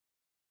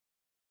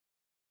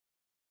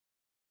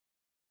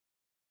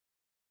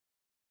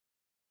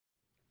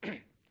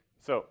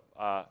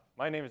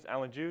My name is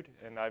Alan Jude,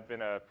 and I've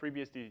been a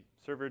FreeBSD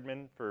server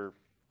admin for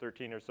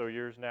 13 or so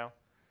years now,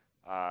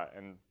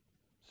 and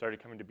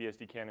started coming to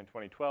BSDCan in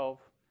 2012.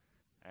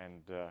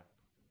 And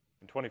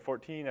in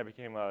 2014, I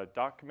became a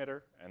doc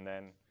committer, and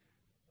then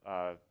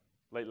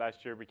late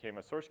last year became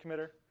a source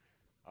committer.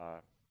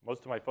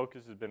 Most of my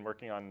focus has been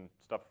working on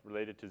stuff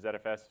related to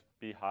ZFS,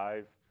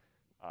 Beehive,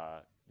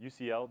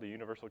 UCL, the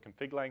Universal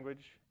Config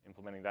Language,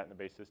 implementing that in the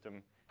base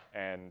system,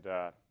 and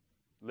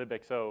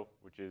libxo,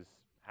 which is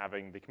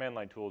having the command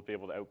line tools be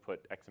able to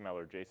output XML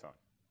or JSON.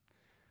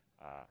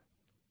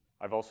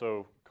 I've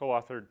also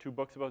co-authored 2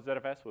 books about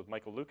ZFS with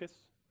Michael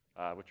Lucas,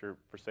 which are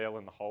for sale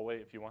in the hallway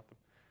if you want them.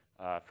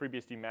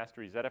 FreeBSD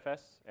Mastery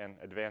ZFS and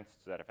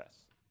Advanced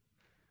ZFS.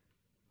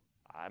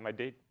 At my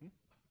day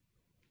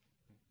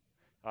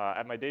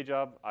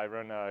job, I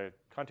run a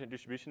content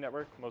distribution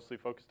network, mostly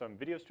focused on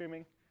video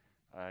streaming,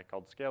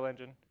 called Scale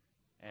Engine.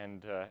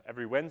 And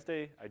every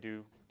Wednesday, I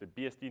do the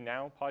BSD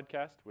Now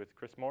podcast with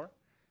Chris Moore.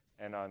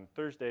 And on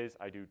Thursdays,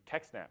 I do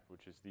TechSnap,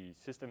 which is the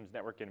Systems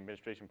Network and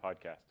Administration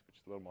podcast, which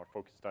is a little more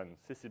focused on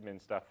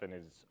sysadmin stuff and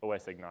is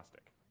OS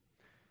agnostic.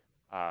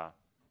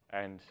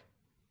 And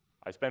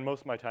I spend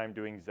most of my time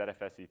doing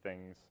ZFS-y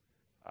things,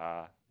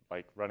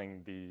 like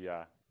running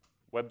the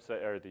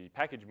website or the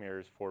package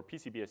mirrors for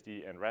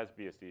PCBSD and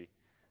RASBSD,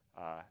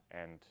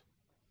 and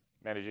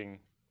managing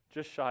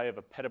just shy of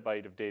a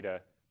petabyte of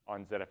data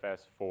on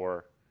ZFS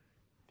for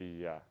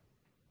the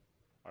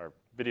our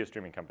video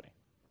streaming company.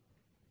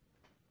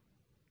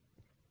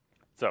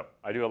 So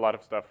I do a lot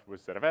of stuff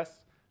with ZFS,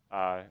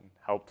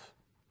 helped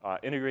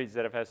integrate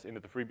ZFS into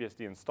the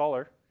FreeBSD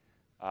installer,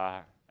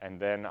 and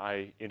then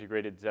I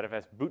integrated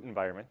ZFS boot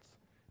environments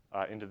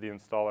into the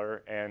installer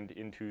and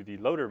into the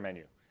loader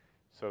menu,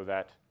 so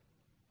that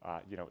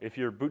if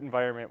your boot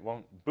environment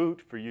won't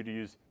boot, for you to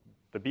use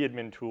the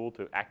badmin tool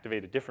to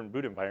activate a different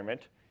boot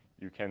environment,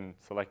 you can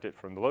select it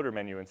from the loader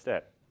menu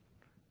instead.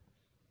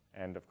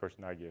 And of course,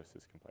 Nagios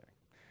is complaining.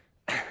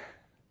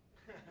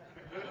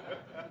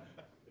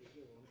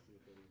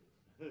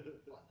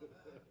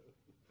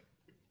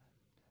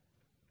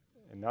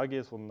 And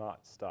Nagios will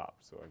not stop,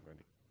 so I'm going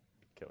to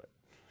kill it.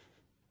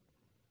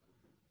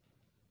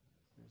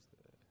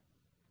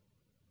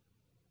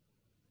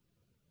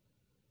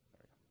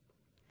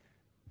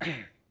 There we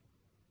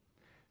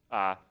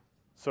go.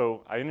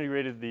 So I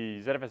integrated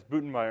the ZFS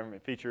boot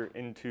environment feature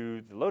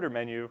into the loader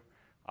menu,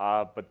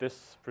 but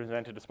this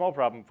presented a small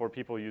problem for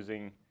people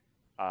using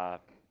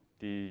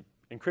the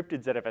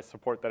encrypted ZFS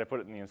support that I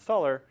put in the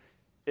installer.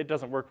 It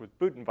doesn't work with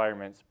boot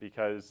environments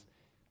because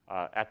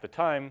at the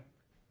time,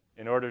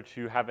 in order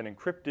to have an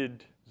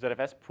encrypted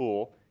ZFS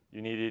pool,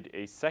 you needed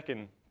a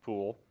second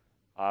pool,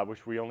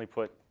 which we only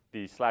put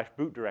the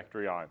 /boot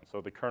directory on,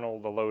 so the kernel,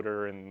 the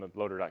loader, and the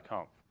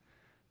loader.conf.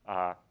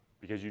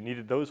 Because you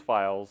needed those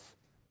files,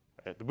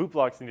 the boot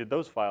blocks needed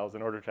those files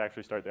in order to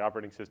actually start the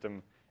operating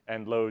system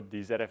and load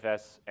the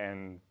ZFS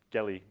and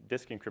Geli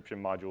disk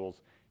encryption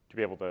modules to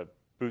be able to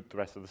boot the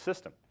rest of the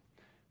system.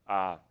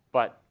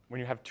 But when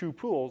you have 2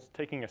 pools,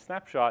 taking a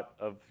snapshot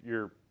of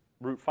your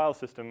root file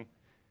system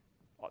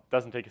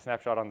doesn't take a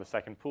snapshot on the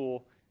second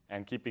pool,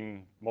 and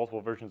keeping multiple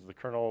versions of the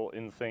kernel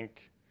in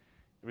sync,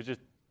 it was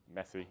just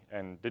messy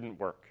and didn't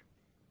work.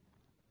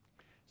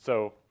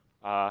 So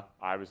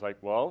I was like,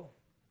 well,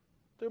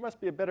 there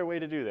must be a better way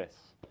to do this.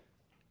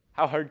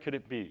 How hard could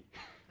it be?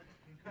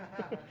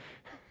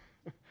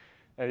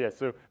 And yeah,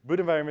 so boot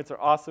environments are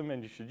awesome,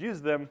 and you should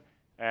use them.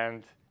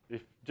 And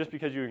just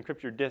because you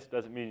encrypt your disk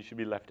doesn't mean you should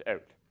be left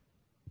out.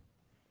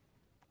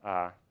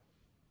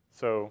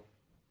 So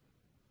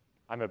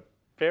I'm a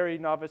very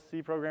novice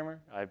C programmer.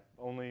 I've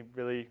only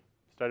really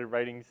started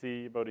writing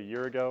C about a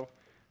year ago.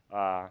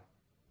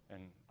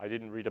 And I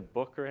didn't read a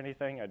book or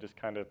anything. I just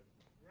kind of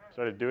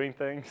started doing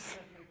things.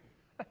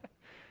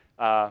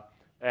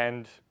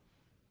 And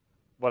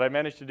what I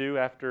managed to do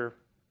after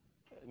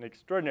an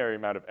extraordinary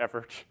amount of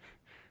effort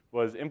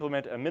was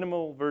implement a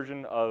minimal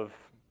version of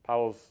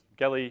Powell's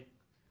Geli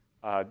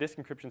disk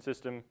encryption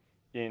system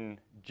in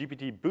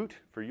GPT boot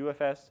for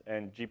UFS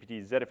and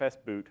GPT ZFS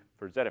boot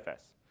for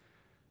ZFS.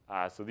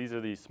 So these are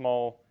the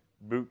small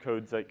boot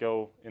codes that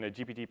go in a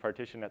GPT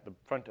partition at the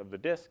front of the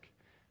disk.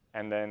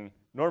 And then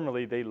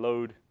normally they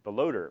load the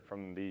loader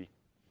from the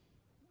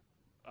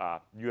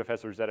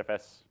UFS or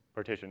ZFS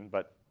partition,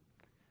 but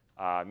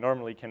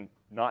normally can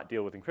not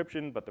deal with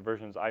encryption, but the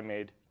versions I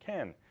made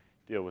can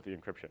deal with the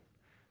encryption.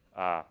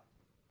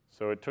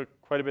 So it took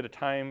quite a bit of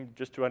time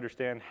just to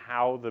understand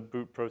how the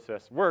boot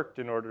process worked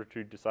in order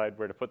to decide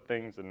where to put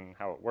things and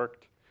how it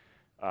worked.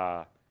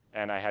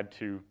 And I had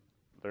to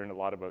learn a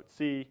lot about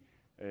C.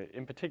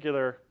 In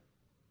particular,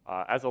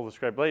 as I'll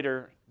describe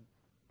later,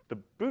 the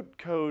boot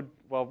code,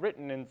 while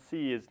written in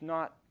C, is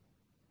not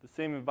the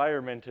same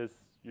environment as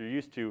you're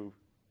used to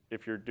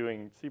if you're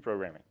doing C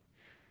programming.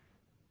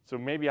 So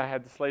maybe I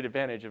had the slight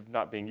advantage of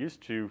not being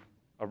used to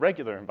a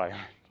regular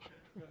environment.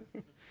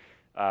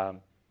 But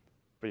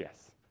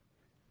yes.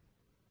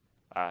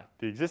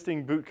 The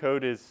existing boot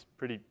code is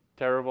pretty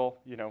terrible.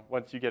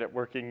 Once you get it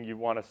working, you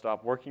want to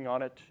stop working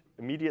on it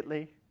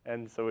immediately.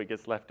 and so it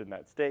gets left in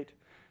that state.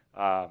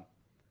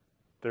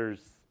 There's,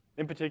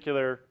 in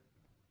particular,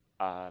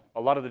 a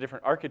lot of the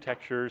different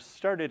architectures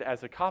started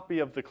as a copy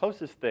of the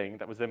closest thing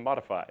that was then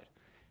modified.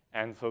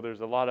 And so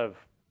there's a lot of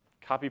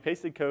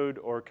copy-pasted code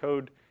or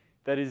code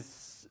that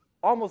is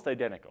almost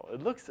identical.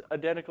 It looks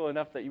identical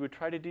enough that you would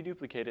try to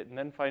deduplicate it and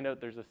then find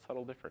out there's a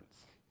subtle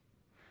difference.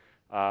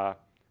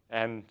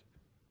 And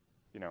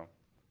you know,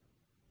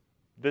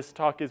 this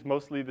talk is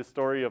mostly the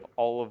story of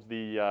all of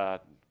the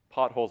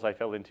potholes I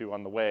fell into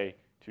on the way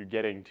to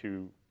getting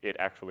to it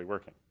actually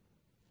working.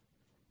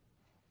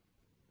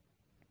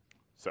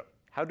 So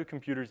how do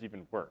computers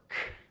even work?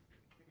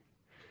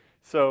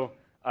 So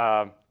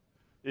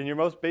in your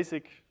most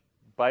basic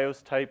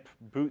BIOS type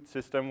boot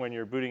system, when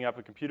you're booting up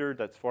a computer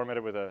that's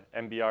formatted with a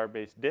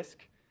MBR-based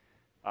disk,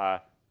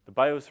 the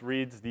BIOS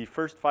reads the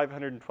first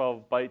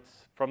 512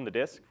 bytes from the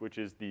disk, which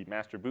is the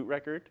master boot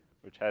record,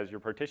 which has your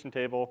partition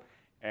table,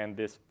 and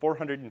this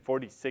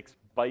 446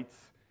 bytes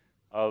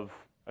of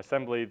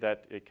assembly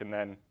that it can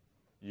then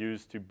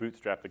use to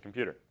bootstrap the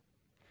computer.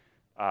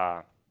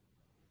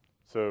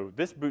 So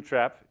this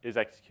bootstrap is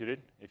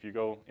executed. If you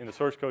go in the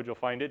source code, you'll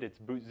find it. It's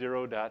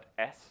boot0.s,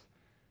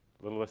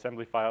 a little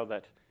assembly file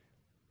that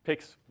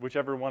picks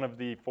whichever one of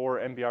the 4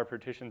 MBR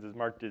partitions is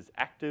marked as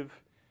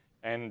active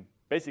and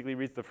basically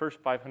reads the first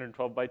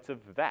 512 bytes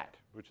of that,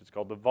 which is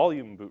called the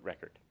volume boot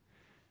record.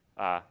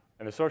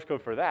 And the source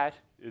code for that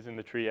is in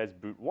the tree as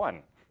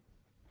boot1.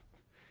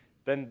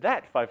 Then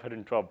that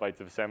 512 bytes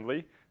of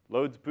assembly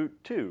loads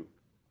boot2,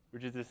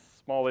 which is this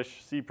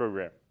smallish C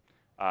program.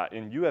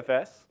 In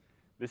UFS,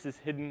 this is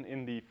hidden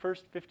in the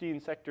first 15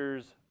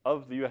 sectors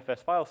of the UFS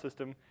file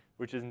system,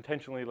 which is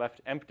intentionally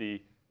left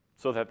empty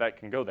so that that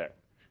can go there.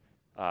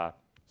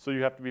 So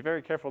you have to be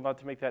very careful not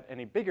to make that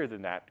any bigger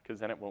than that, because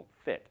then it won't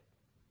fit.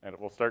 And it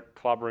will start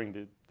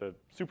clobbering the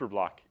super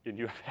block in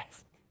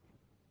UFS.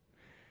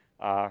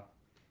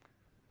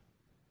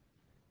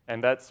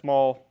 And that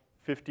small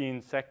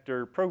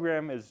 15-sector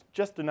program is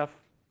just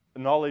enough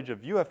knowledge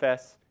of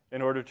UFS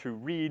in order to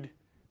read,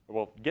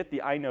 well, get the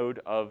inode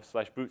of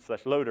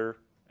 /boot/loader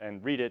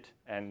and read it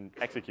and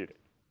execute it.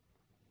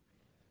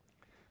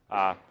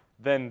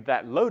 Then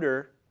that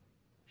loader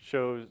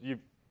shows you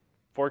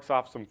forks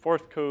off some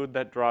forth code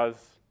that draws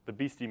the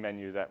beastie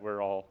menu that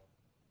we're all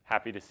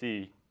happy to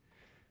see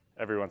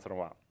every once in a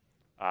while.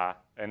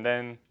 And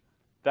then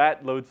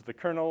that loads the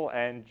kernel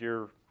and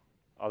your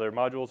other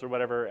modules or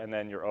whatever, and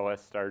then your OS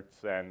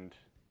starts, and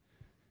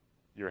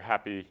you're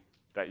happy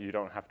that you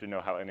don't have to know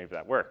how any of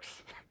that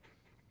works.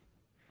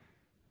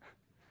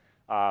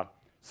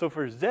 So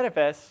for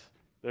ZFS,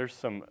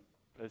 there's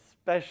a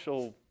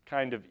special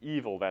kind of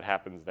evil that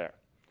happens there.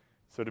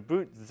 So to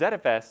boot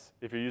ZFS,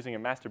 if you're using a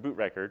master boot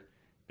record,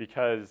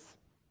 because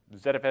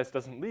ZFS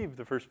doesn't leave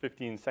the first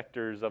 15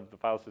 sectors of the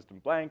file system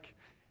blank,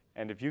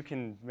 and if you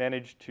can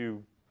manage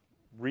to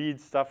read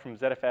stuff from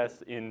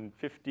ZFS in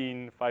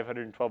 15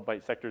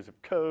 512-byte sectors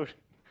of code,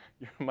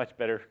 you're a much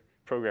better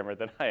programmer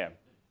than I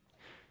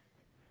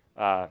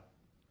am.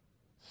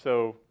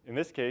 So in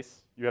this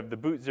case, you have the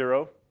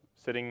boot0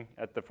 sitting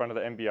at the front of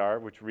the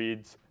MBR, which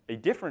reads a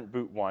different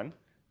boot1,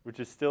 which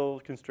is still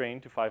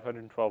constrained to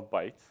 512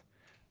 bytes,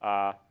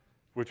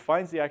 which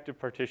finds the active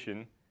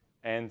partition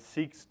and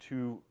seeks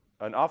to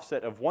an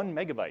offset of 1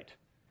 megabyte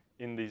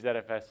in the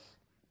ZFS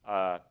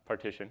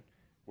partition,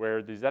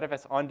 where the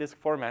ZFS on-disk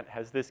format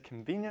has this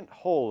convenient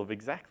hole of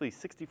exactly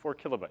 64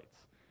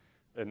 kilobytes.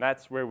 And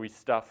that's where we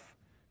stuff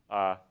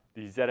the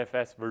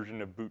ZFS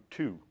version of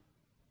boot2.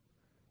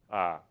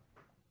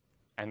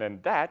 And then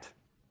that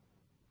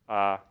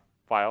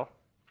file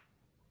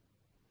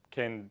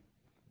can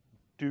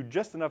do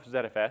just enough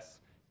ZFS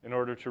in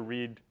order to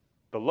read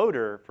the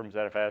loader from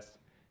ZFS,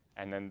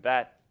 and then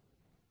that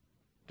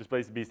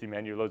displays the beastie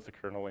menu, loads the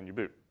kernel, and you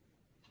boot.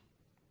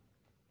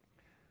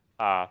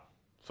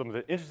 Some of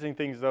the interesting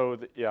things, though,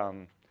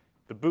 the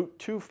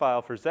boot2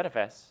 file for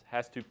ZFS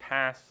has to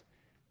pass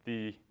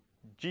the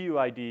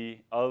GUID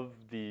of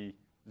the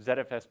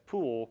ZFS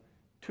pool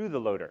to the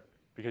loader,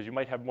 because you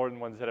might have more than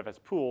one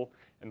ZFS pool,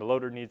 and the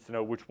loader needs to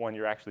know which one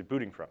you're actually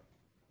booting from.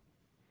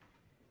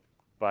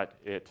 But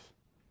it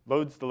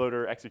loads the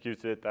loader,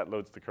 executes it, that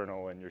loads the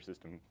kernel, and your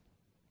system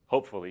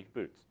hopefully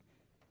boots.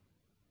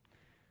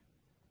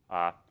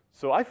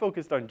 So I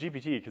focused on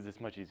GPT because it's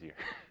much easier.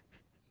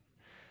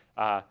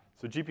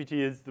 So GPT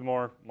is the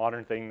more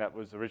modern thing that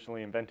was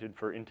originally invented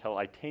for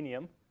Intel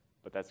Itanium,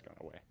 but that's gone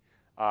away.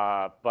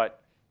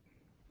 But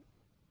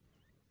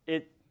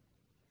it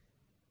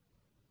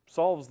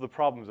solves the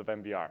problems of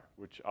MBR,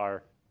 which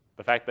are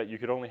the fact that you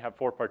could only have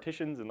 4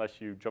 partitions unless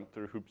you jump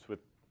through hoops with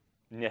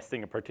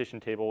nesting a partition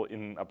table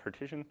in a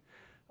partition.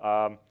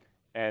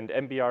 And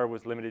MBR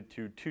was limited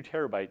to 2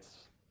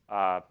 terabytes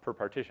per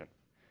partition.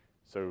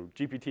 So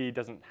GPT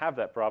doesn't have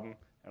that problem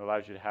and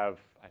allows you to have,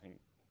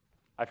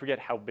 I forget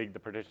how big the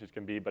partitions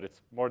can be, but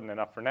it's more than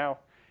enough for now.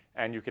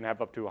 And you can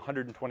have up to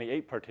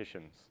 128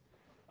 partitions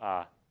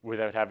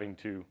without having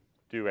to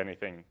do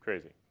anything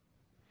crazy.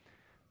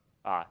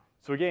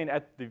 So again,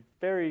 at the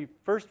very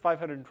first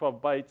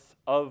 512 bytes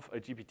of a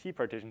GPT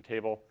partition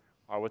table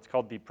what's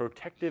called the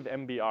protective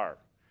MBR.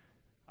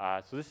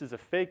 So this is a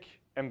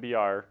fake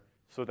MBR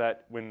so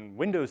that when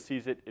Windows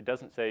sees it, it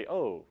doesn't say,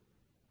 oh,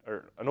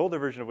 or an older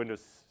version of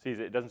Windows sees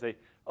it, it doesn't say,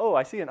 oh,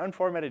 I see an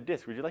unformatted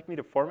disk. Would you like me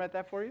to format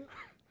that for you?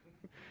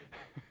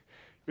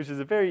 Which is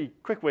a very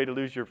quick way to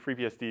lose your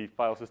FreeBSD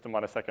file system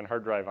on a second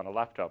hard drive on a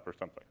laptop or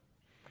something.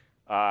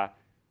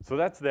 So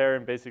that's there,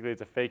 and basically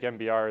it's a fake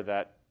MBR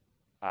that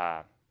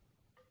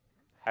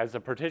has a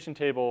partition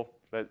table,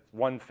 that's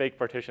one fake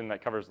partition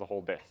that covers the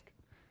whole disk.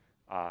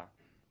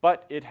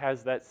 But it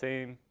has that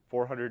same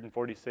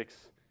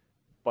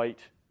 446-byte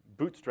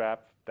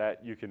bootstrap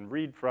that you can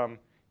read from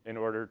in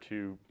order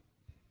to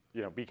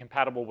be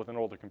compatible with an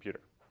older computer.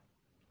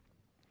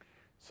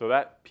 So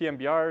that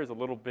PMBR is a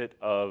little bit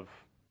of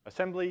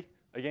assembly,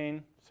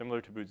 again,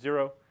 similar to boot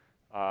 0.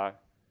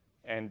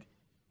 And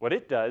what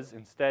it does,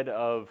 instead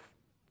of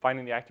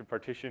finding the active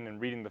partition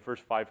and reading the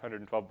first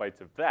 512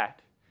 bytes of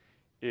that,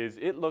 is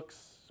it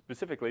looks,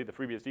 specifically, the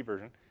FreeBSD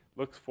version,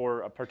 looks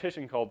for a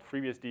partition called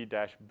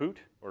freebsd-boot,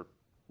 or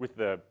with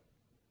the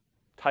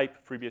type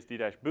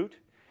freebsd-boot,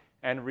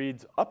 and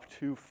reads up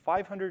to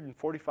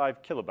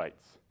 545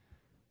 kilobytes.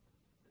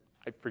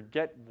 I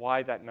forget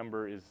why that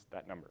number is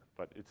that number,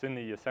 but it's in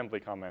the assembly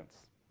comments,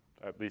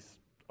 at least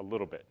a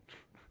little bit.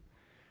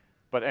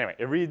 But anyway,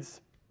 it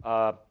reads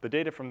the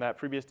data from that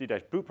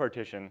FreeBSD-boot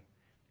partition,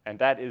 and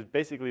that is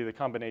basically the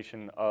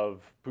combination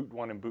of boot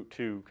 1 and boot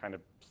 2 kind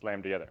of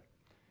slammed together.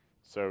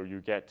 So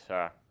you get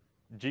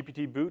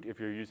GPT boot if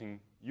you're using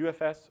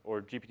UFS,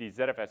 or GPT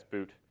ZFS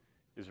boot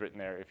is written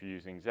there if you're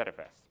using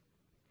ZFS.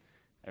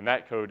 And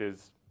that code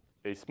is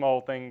a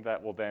small thing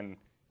that will then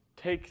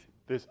take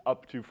this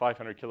up to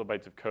 500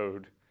 kilobytes of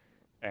code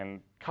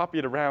and copy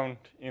it around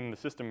in the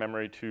system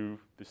memory to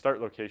the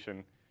start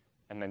location,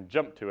 and then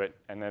jump to it,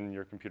 and then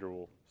your computer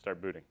will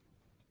start booting.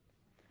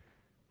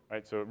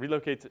 Right, so it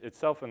relocates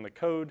itself in the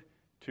code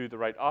to the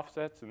right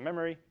offsets in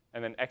memory,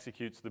 and then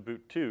executes the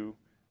boot 2,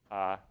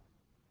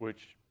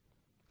 which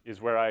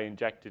is where I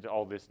injected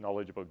all this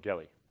knowledge about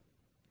Geli,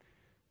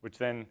 which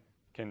then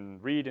can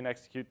read and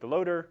execute the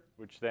loader,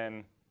 which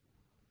then,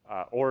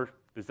 or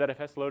the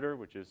ZFS loader,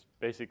 which is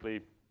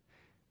basically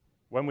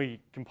when we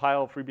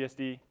compile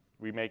FreeBSD,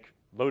 we make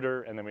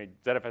loader, and then we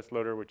ZFS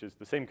loader, which is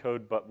the same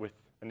code, but with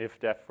an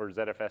if-def for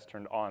ZFS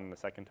turned on the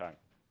second time.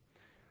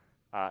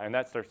 And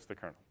that starts the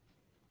kernel.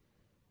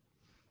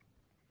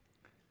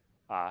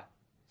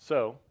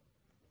 So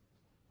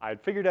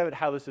I'd figured out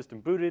how the system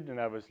booted, and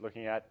I was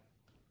looking at,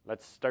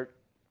 let's start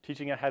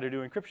teaching it how to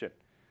do encryption.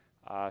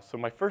 So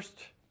my first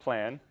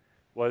plan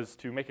was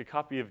to make a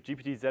copy of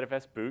GPT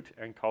ZFS boot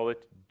and call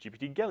it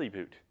GPT Geli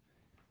boot.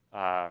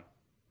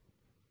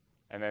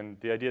 And then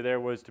the idea there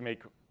was to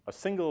make a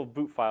single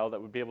boot file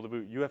that would be able to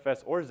boot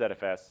UFS or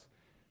ZFS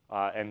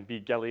and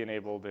be Geli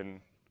enabled and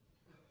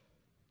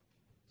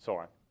so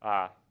on.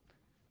 I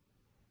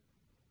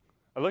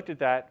looked at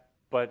that,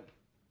 but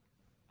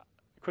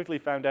quickly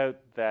found out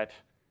that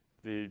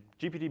the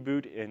GPT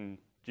boot and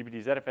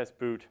GPT ZFS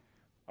boot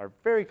are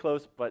very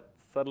close, but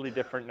subtly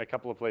different in a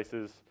couple of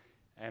places.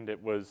 And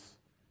it was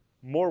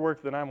more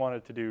work than I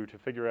wanted to do to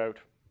figure out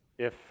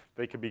if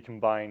they could be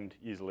combined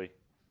easily.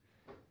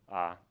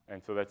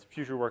 And so that's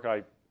future work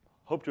I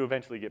hope to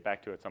eventually get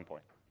back to at some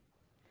point.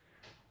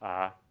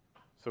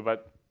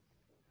 But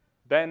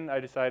then I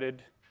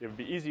decided it would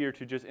be easier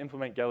to just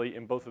implement Geli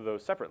in both of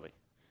those separately.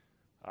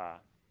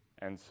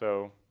 And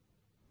so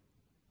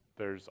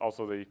there's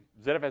also the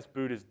ZFS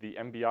boot is the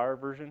MBR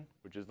version,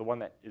 which is the one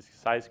that is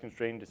size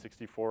constrained to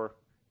 64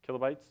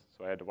 kilobytes.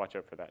 So I had to watch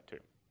out for that too.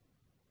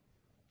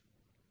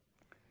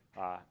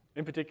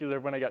 In particular,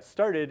 when I got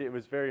started, it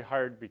was very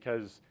hard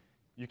because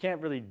you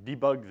can't really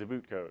debug the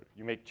boot code.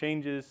 You make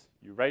changes,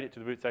 you write it to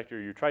the boot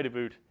sector, you try to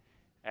boot,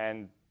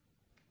 and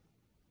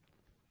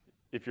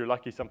if you're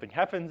lucky, something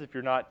happens. If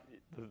you're not,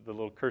 the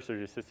little cursor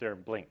just sits there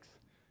and blinks.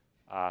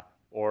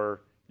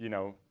 Or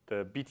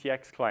the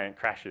BTX client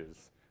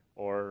crashes,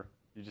 or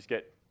you just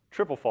get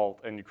triple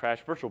fault and you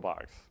crash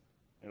VirtualBox.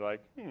 You're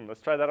like,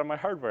 let's try that on my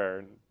hardware,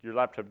 and your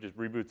laptop just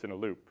reboots in a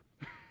loop.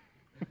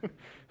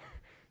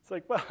 It's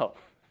like, well,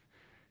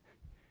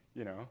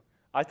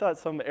 I thought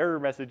some error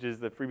messages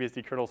that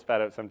FreeBSD kernel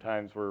spat out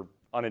sometimes were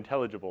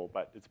unintelligible,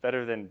 but it's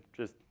better than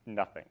just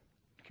nothing,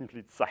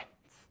 complete silence.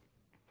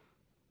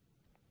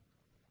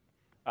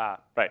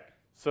 Right,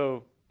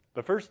 so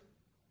the first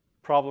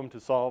problem to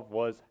solve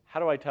was, how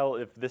do I tell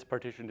if this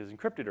partition is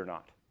encrypted or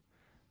not?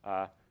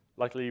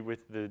 Luckily,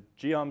 with the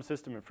geom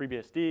system in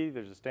FreeBSD,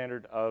 there's a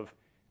standard of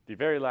the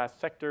very last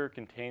sector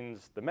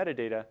contains the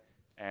metadata,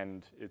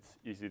 and it's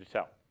easy to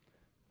tell.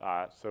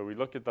 So we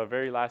looked at the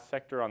very last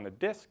sector on the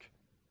disk,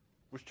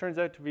 which turns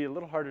out to be a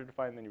little harder to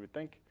find than you would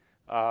think.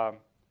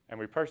 And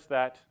we parsed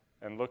that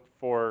and looked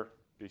for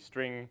the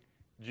string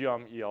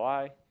geom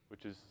ELI,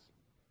 which is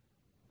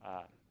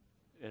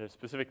in a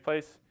specific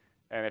place.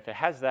 And if it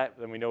has that,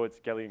 then we know it's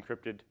Geli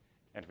encrypted.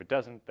 And if it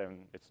doesn't, then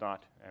it's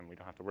not, and we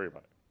don't have to worry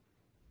about it.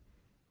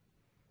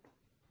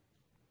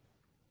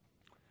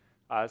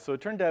 So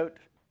it turned out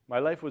my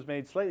life was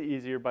made slightly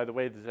easier by the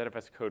way the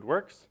ZFS code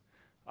works.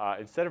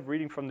 instead of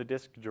reading from the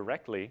disk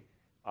directly,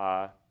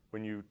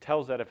 when you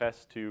tell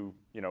ZFS to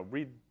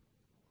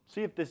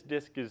see if this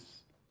disk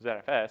is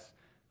ZFS,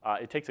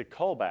 it takes a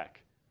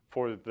callback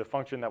for the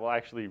function that will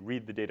actually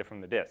read the data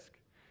from the disk.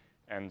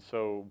 And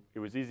so it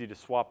was easy to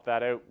swap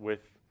that out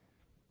with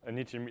a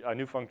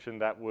new function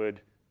that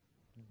would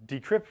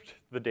decrypt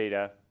the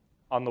data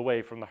on the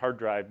way from the hard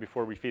drive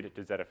before we feed it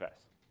to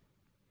ZFS.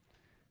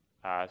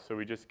 So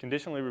we just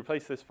conditionally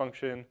replace this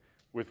function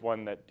with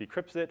one that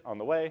decrypts it on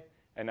the way,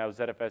 and now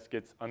ZFS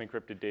gets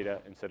unencrypted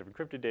data instead of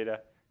encrypted data,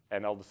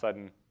 and all of a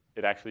sudden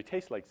it actually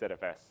tastes like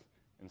ZFS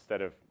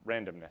instead of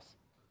randomness.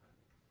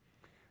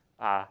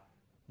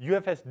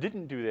 UFS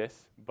didn't do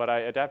this, but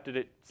I adapted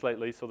it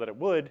slightly so that it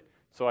would,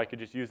 so I could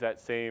just use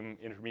that same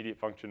intermediate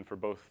function for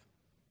both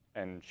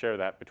and share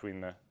that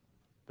between the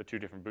two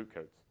different boot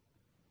codes.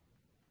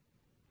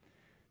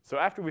 So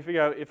after we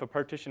figure out if a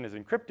partition is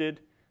encrypted,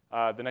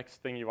 the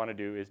next thing you want to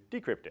do is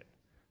decrypt it.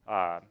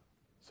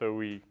 So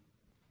we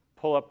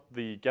pull up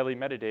the Geli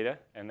metadata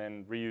and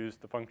then reuse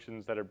the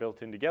functions that are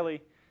built into Geli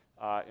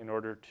in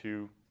order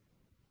to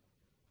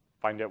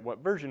find out what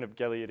version of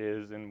Geli it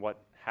is and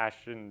what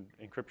hash and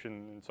encryption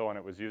and so on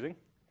it was using.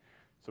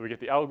 So we get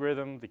the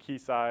algorithm, the key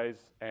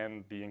size,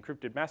 and the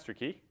encrypted master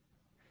key.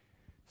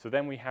 So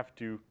then we have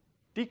to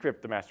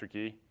decrypt the master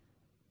key.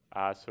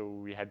 So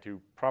we had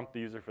to prompt the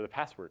user for the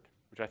password,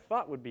 which I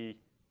thought would be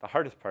the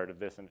hardest part of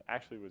this, and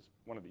actually was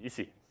one of the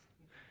easiest.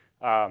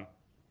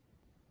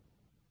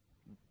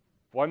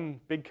 One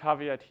big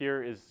caveat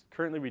here is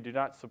currently we do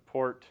not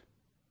support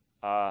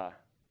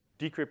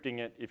decrypting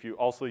it if you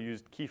also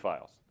used key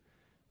files.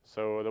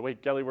 So the way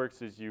Geli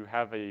works is you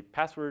have a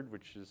password,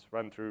 which is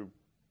run through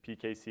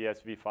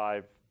PKCS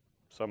v5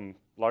 some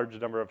large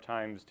number of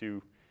times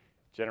to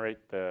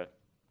generate the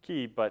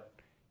key, but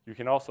you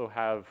can also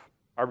have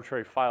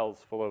arbitrary files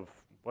full of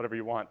whatever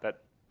you want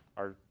that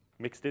are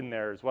mixed in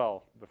there as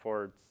well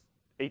before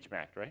it's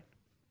HMAC'd, right?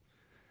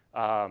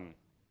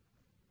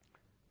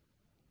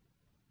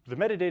 The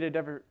metadata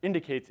never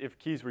indicates if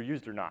keys were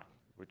used or not,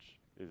 which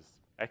is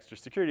extra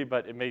security,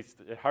 but it makes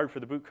it hard for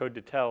the boot code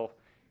to tell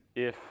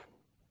if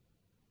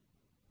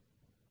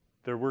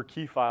there were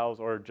key files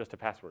or just a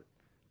password.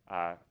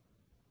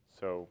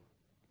 So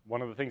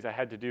one of the things I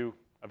had to do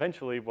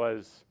eventually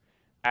was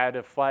add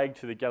a flag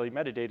to the Geli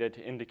metadata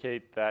to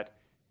indicate that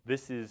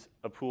this is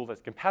a pool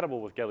that's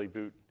compatible with Geli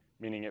boot,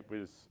 meaning it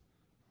was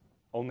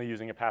only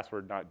using a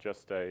password, not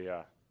just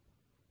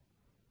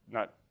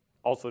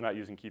also not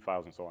using key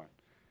files and so on.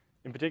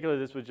 In particular,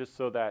 this was just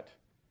so that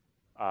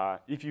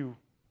if you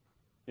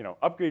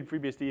upgrade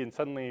FreeBSD and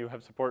suddenly you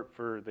have support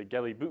for the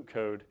Geli boot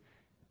code,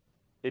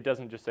 it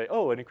doesn't just say,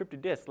 oh, an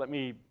encrypted disk, let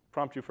me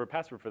prompt you for a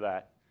password for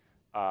that.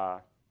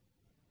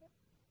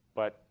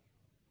 But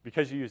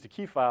because you used a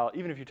key file,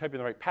 even if you type in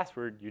the right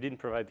password, you didn't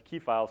provide the key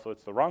file, so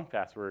it's the wrong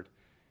password.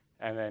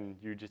 And then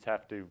you just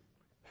have to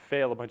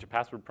fail a bunch of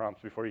password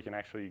prompts before you can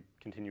actually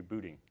continue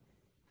booting.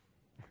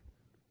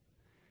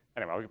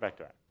 Anyway, I'll get back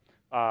to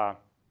that.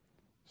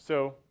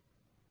 So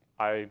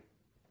I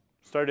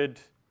started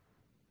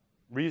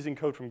reusing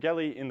code from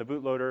Geli in the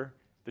bootloader,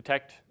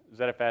 detect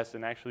ZFS,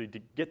 and actually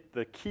get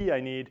the key I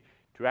need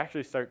to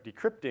actually start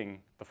decrypting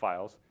the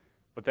files.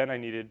 But then I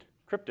needed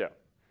crypto.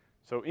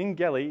 So in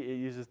Geli, it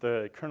uses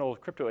the kernel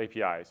crypto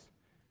APIs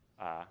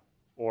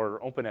or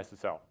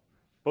OpenSSL,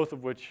 both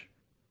of which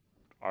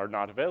are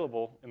not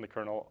available in the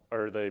kernel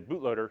or the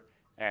bootloader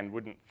and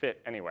wouldn't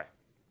fit anyway.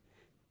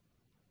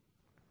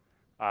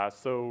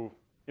 So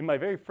in my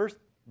very first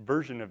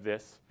version of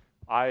this,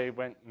 I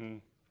went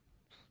and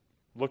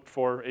looked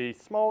for a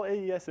small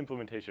AES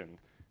implementation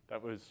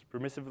that was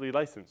permissively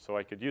licensed so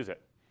I could use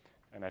it.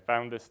 And I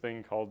found this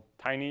thing called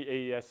Tiny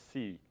AES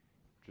C,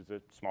 which is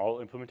a small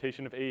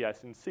implementation of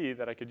AES in C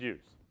that I could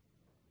use.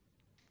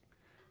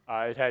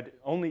 It had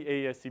only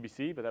AES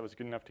CBC, but that was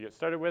good enough to get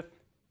started with.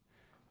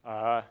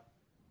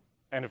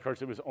 And of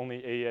course, it was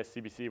only AES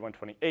CBC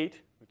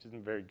 128, which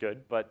isn't very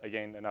good, but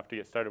again, enough to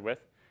get started with,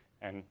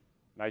 and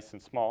nice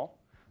and small.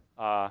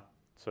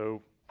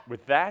 So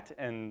with that,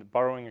 and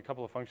borrowing a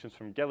couple of functions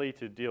from Geli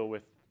to deal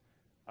with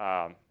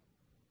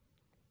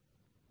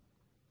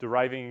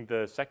deriving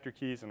the sector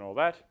keys and all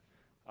that,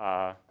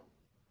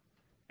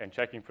 and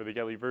checking for the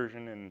Geli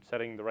version and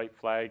setting the right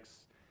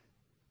flags.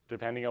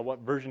 Depending on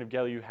what version of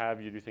Geli you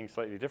have, you do things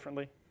slightly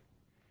differently.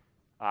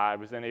 I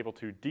was then able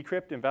to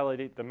decrypt and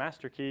validate the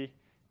master key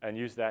and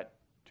use that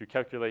to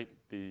calculate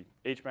the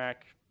HMAC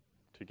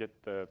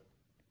to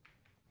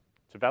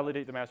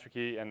validate the master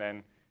key, and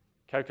then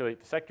calculate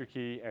the sector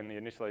key and the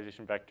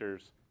initialization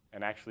vectors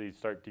and actually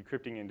start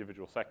decrypting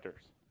individual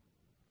sectors.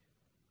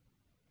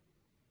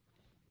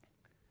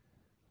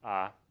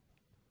 One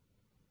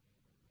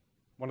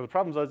of the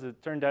problems was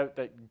it turned out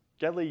that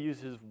Geli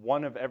uses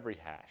one of every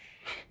hash.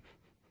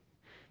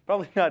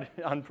 Probably not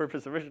on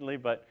purpose originally,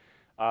 but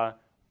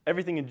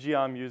everything in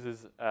geom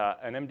uses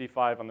an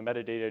MD5 on the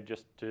metadata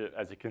just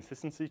as a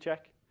consistency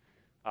check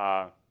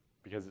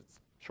because it's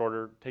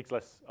shorter, takes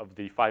less of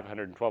the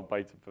 512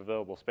 bytes of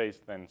available space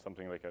than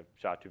something like a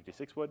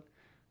SHA-256 would.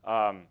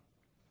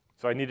 So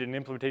So I needed an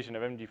implementation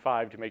of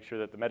MD5 to make sure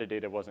that the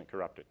metadata wasn't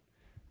corrupted.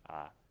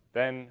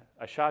 Then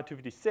a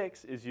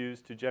SHA-256 is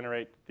used to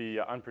generate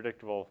the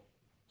unpredictable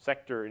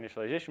sector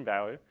initialization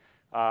value.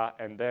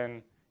 And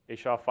then a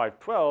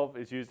SHA-512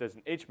 is used as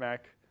an HMAC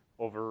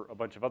over a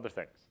bunch of other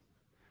things.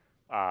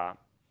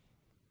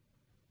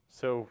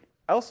 So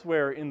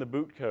elsewhere in the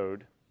boot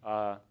code,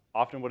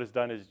 often what is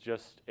done is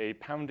just a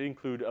pound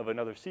include of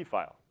another C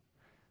file.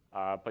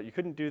 But you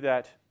couldn't do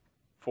that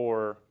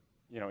for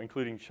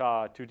including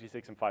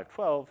SHA-256 and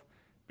 512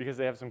 because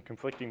they have some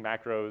conflicting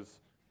macros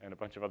and a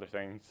bunch of other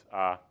things.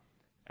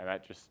 And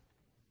that just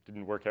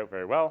didn't work out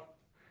very well.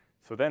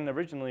 So then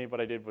originally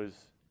what I did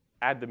was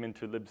add them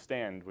into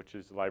libstand, which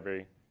is a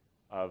library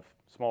of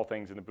small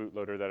things in the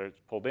bootloader that are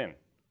pulled in.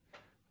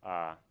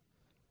 But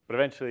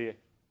eventually,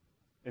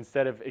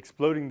 instead of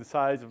exploding the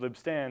size of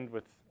libstand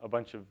with a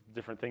bunch of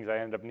different things I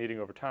ended up needing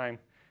over time,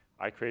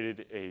 I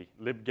created a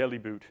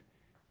libgellyboot,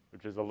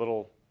 which is a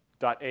little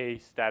 .a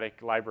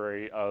static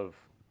library of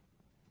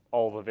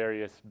all the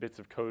various bits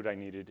of code I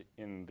needed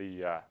in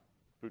the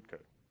boot code.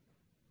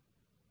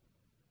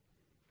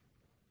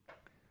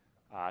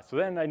 So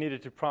then I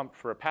needed to prompt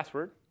for a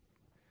password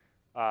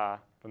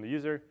from the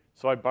user.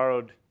 So I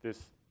borrowed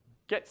this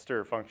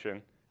getStir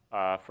function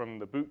from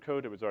the boot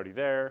code. It was already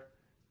there,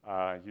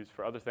 used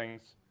for other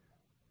things.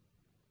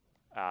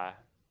 I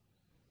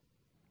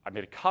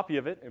made a copy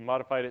of it and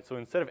modified it. So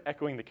instead of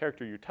echoing the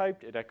character you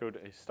typed, it echoed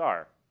a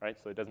star, right?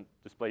 So it doesn't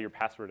display your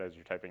password as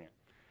you're typing it.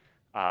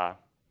 The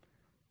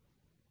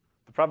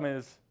problem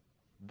is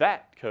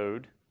that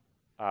code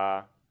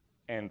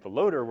and the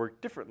loader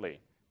work differently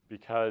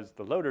because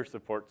the loader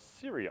supports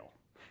serial.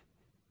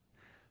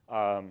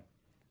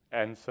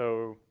 And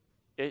so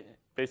it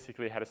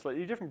basically had a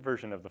slightly different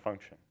version of the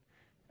function.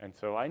 And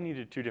so I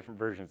needed two different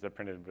versions that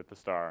printed with the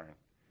star. And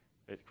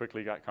it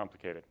quickly got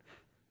complicated.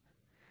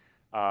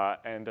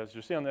 And as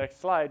you'll see on the next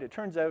slide, it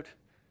turns out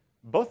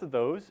both of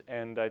those,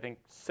 and I think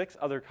 6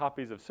 other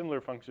copies of similar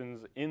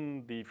functions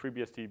in the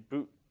FreeBSD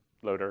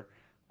bootloader,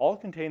 all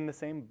contain the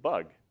same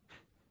bug.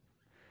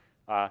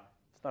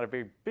 It's not a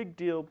very big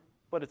deal,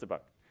 but it's a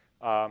bug.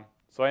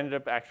 So I ended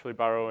up actually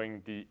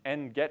borrowing the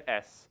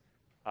ngetS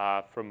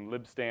from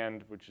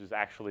libstand, which is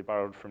actually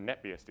borrowed from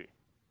NetBSD,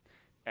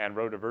 and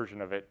wrote a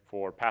version of it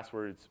for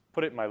passwords,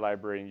 put it in my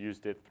library, and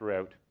used it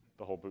throughout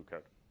the whole boot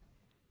code.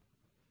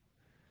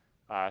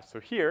 So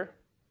here,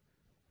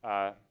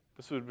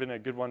 this would have been a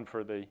good one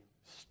for the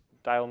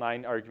style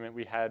 9 argument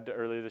we had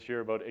earlier this year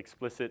about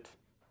explicit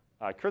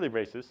curly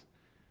braces.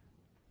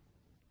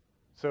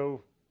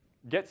 So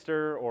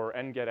getStir or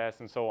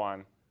ngetS and so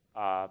on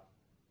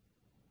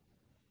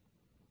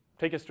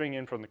take a string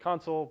in from the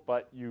console,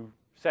 but you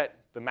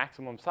set the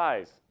maximum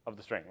size of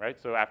the string, right?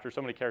 So after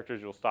so many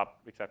characters, you'll stop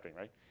accepting,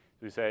 right?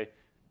 So you say,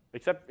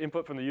 accept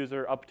input from the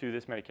user up to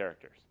this many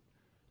characters.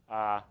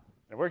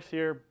 It works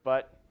here,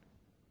 but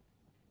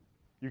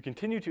you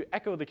continue to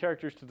echo the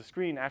characters to the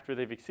screen after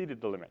they've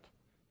exceeded the limit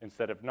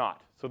instead of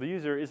not. So the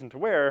user isn't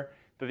aware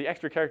that the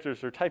extra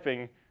characters they're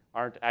typing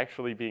aren't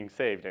actually being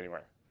saved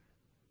anywhere.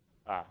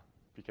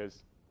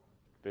 Because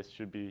this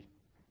should be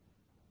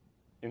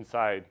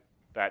inside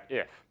that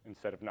if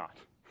instead of not.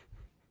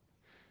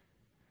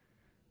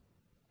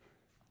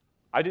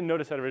 I didn't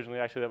notice that originally.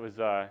 Actually, that was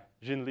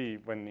Jin Lee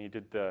when he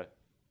did the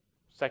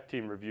sec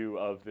team review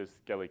of this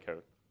Gelly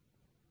code,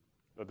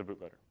 of the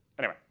bootloader.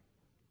 Anyway,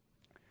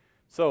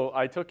 so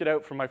I took it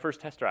out from my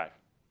first test drive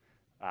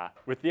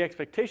with the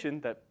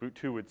expectation that boot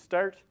 2 would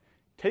start,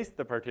 taste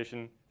the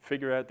partition,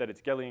 figure out that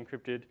it's Gelly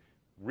encrypted,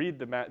 read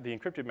the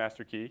encrypted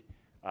master key,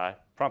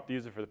 prompt the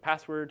user for the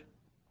password,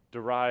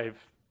 derive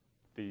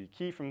the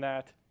key from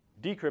that,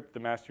 decrypt the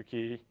master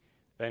key,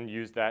 then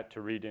use that to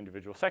read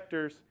individual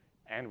sectors,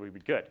 and we'd be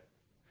good.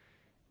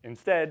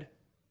 Instead,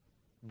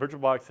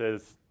 VirtualBox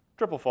says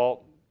triple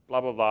fault,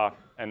 blah, blah, blah,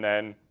 and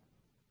then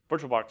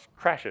VirtualBox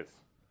crashes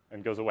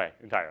and goes away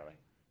entirely.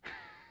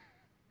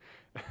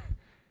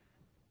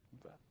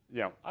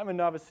 I'm a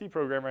novice C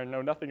programmer and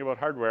know nothing about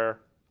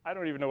hardware. I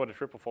don't even know what a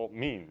triple fault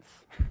means.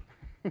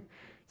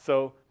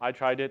 So I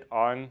tried it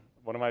on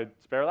one of my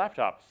spare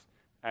laptops,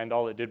 and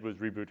all it did was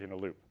reboot in a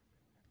loop.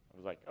 I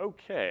was like,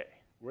 OK,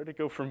 where to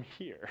go from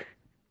here?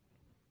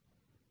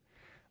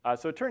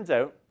 So it turns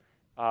out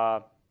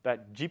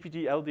that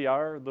GPT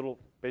LDR,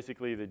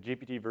 basically the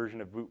GPT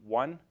version of boot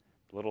 1,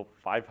 the little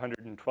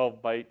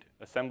 512-byte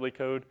assembly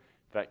code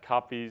that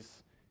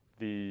copies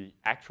the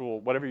actual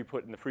whatever you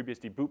put in the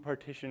FreeBSD boot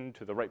partition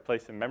to the right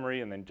place in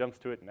memory and then jumps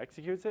to it and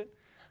executes it.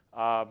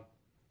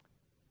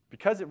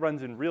 Because it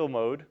runs in real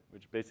mode,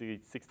 which is basically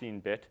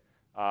 16-bit,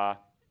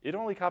 it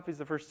only copies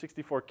the first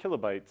 64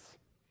 kilobytes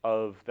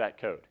of that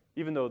code.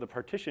 Even though the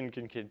partition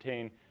can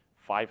contain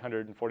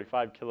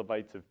 545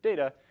 kilobytes of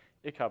data,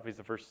 it copies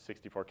the first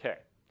 64K,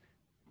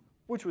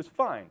 which was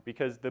fine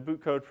because the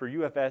boot code for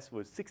UFS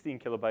was 16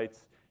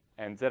 kilobytes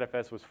and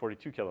ZFS was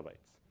 42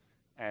 kilobytes.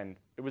 And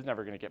it was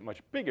never going to get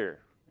much bigger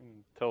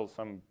until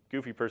some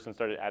goofy person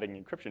started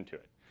adding encryption to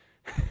it.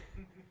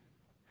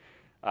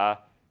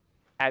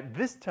 At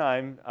this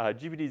time,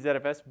 GPT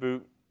ZFS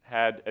boot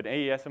had an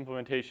AES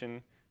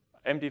implementation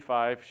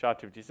MD5,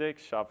 SHA-256,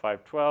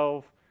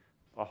 SHA-512,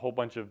 a whole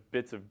bunch of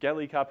bits of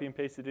Geli copy and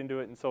pasted into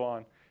it, and so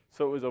on.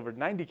 So it was over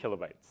 90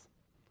 kilobytes.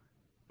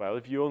 Well,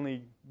 if you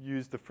only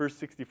use the first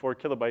 64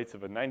 kilobytes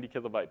of a 90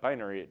 kilobyte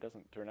binary, it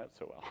doesn't turn out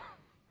so well.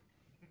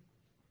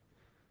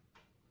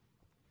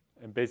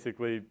 And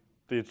basically,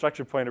 the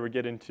instruction pointer would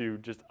get into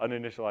just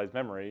uninitialized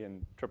memory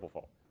and triple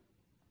fault.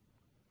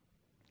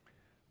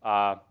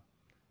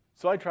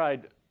 So I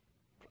tried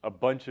a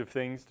bunch of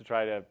things to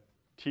try to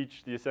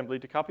teach the assembly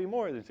to copy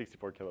more than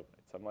 64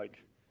 kilobytes. I'm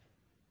like,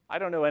 I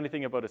don't know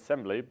anything about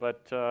assembly,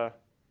 but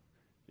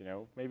you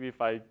know, maybe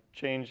if I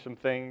change some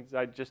things,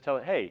 I'd just tell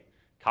it, hey,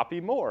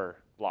 copy more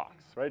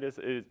blocks, right?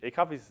 It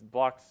copies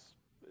blocks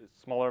a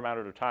smaller amount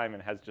at a time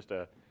and has just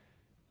a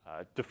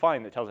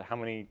define that tells it how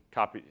many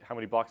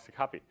blocks to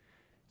copy.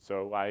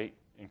 So I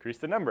increase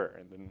the number,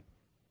 and then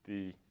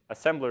the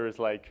assembler is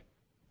like,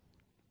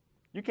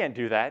 you can't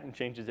do that, and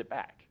changes it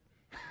back.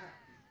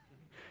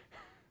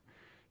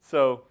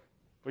 So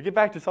we'll get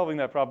back to solving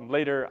that problem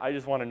later. I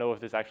just want to know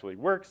if this actually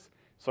works.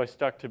 So I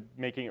stuck to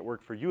making it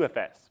work for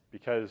UFS,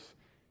 because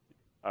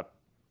a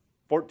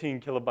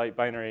 14 kilobyte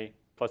binary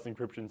plus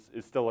encryption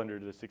is still under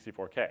the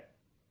 64K.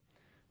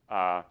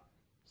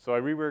 So I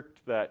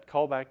reworked that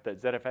callback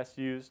that ZFS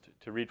used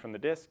to read from the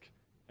disk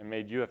and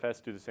made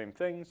UFS do the same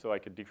thing so I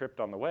could decrypt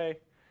on the way,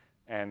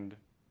 and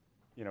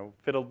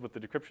fiddled with the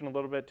decryption a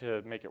little bit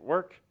to make it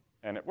work,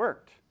 and it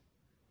worked.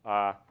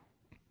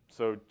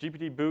 So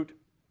GPT boot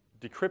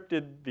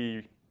decrypted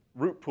the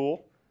root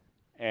pool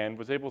and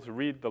was able to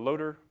read the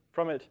loader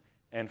from it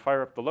and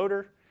fire up the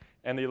loader,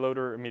 and the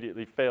loader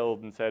immediately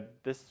failed and said,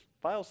 this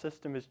file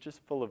system is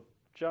just full of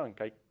junk.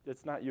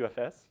 It's not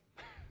UFS.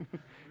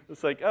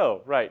 It's like,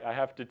 oh, right, I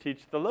have to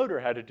teach the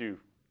loader how to do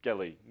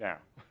Geli now.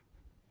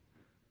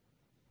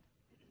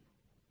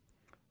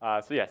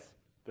 So yes,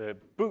 the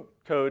boot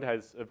code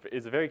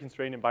is a very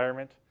constrained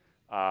environment.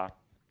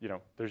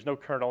 There's no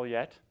kernel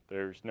yet.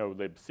 There's no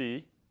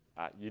libc.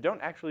 You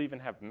don't actually even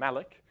have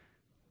malloc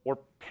or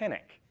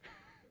panic.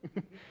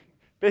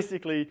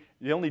 Basically,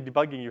 the only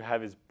debugging you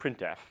have is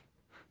printf.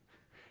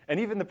 And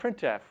even the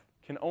printf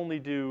can only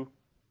do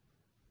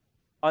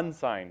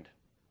unsigned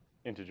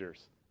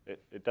integers.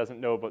 It doesn't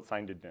know about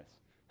signedness.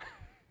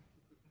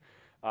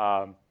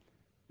 One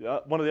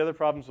of the other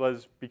problems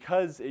was,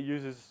 because it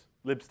uses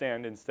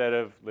libstand instead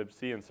of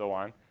libc and so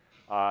on,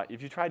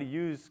 if you try to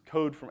use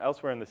code from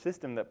elsewhere in the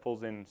system that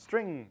pulls in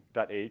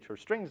string.h or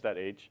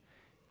strings.h,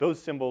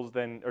 those symbols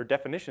then, or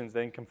definitions,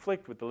 then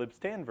conflict with the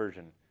libstand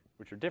version,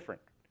 which are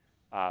different,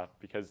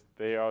 because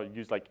they all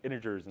use like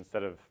integers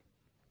instead of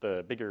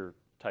the bigger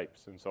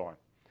types and so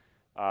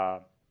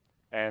on.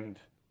 And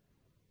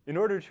in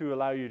order to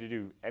allow you to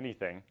do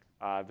anything,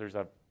 there's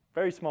a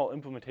very small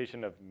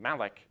implementation of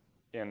malloc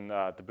in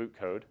the boot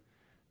code.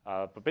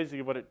 But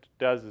basically what it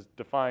does is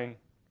define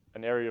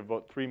an area of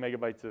about 3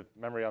 megabytes of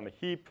memory on the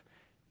heap,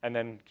 and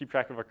then keep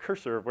track of a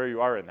cursor of where you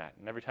are in that.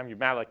 And every time you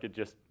malloc, it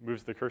just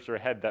moves the cursor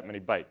ahead that many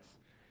bytes.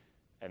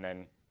 And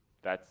then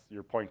that's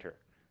your pointer.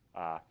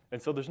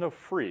 And so there's no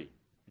free,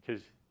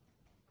 because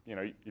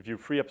if you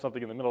free up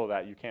something in the middle of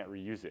that, you can't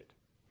reuse it.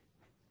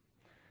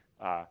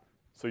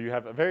 So you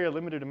have a very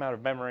limited amount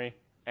of memory,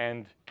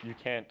 and you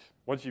can't,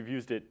 once you've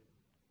used it,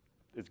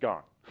 it's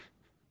gone.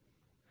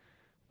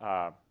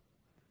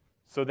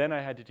 So then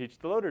I had to teach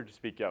the loader to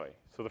speak Geli.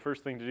 So the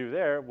first thing to do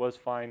there was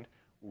find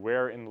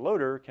where in the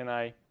loader can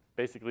I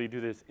basically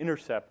do this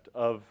intercept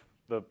of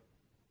the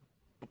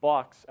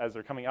blocks as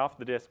they're coming off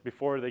the disk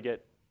before they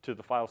get to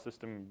the file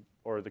system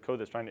or the code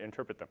that's trying to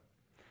interpret them.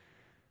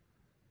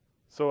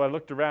 So I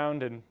looked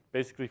around and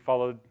basically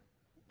followed,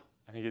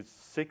 I think it's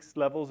 6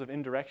 levels of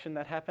indirection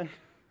that happened,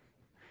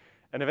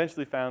 and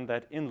eventually found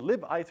that in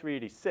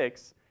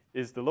lib-i386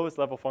 is the lowest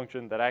level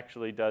function that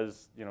actually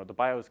does the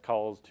BIOS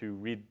calls to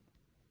read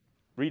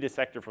a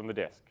sector from the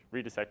disk,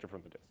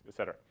 et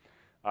cetera.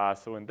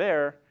 So in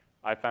there,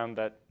 I found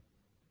that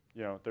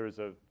there was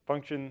a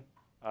function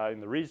in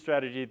the read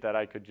strategy that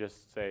I could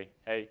just say,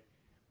 hey,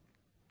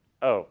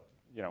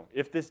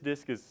 if this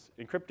disk is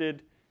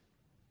encrypted,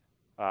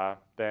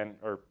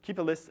 or keep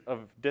a list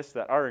of disks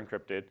that are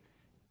encrypted.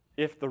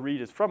 If the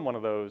read is from one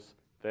of those,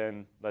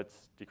 then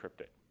let's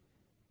decrypt it.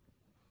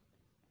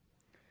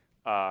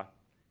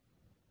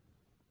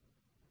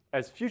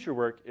 As future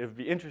work, it would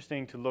be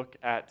interesting to look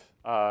at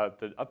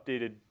the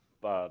updated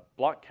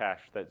block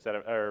cache that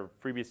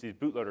FreeBSD's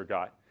bootloader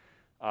got,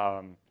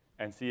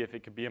 and see if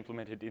it could be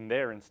implemented in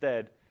there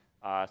instead,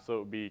 so it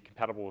would be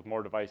compatible with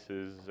more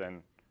devices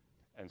and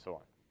so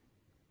on.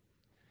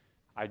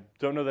 I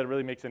don't know that it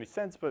really makes any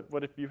sense, but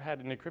what if you had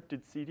an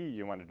encrypted CD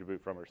you wanted to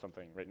boot from or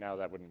something? Right now,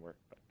 that wouldn't work.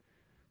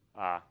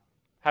 But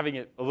having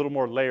it a little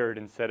more layered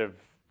instead of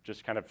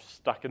just kind of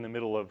stuck in the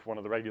middle of one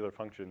of the regular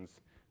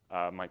functions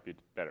might be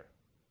better.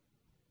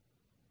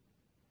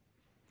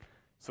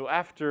 So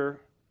after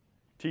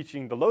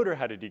teaching the loader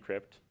how to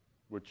decrypt,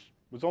 which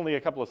was only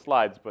a couple of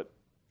slides, but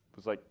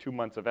was like 2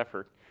 months of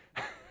effort,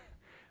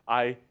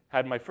 I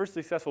had my first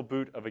successful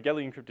boot of a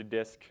Geli encrypted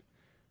disk,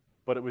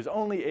 but it was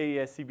only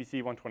AES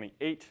CBC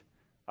 128.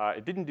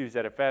 It didn't do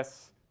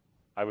ZFS.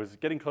 I was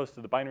getting close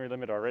to the binary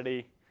limit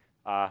already,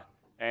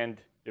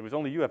 and it was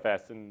only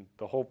UFS, and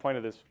the whole point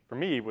of this for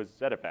me was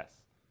ZFS.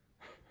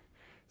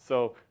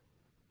 So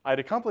I'd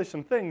accomplished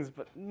some things,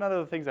 but none of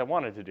the things I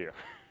wanted to do.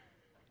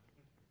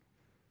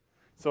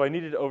 So I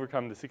needed to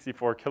overcome the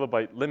 64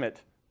 kilobyte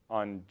limit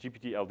on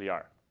GPT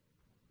LDR.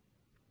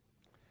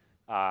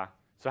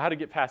 So how to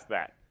get past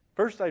that?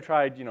 First, I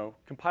tried,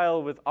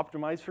 compile with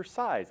optimize for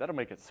size. That'll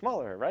make it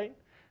smaller, right?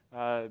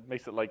 It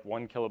makes it like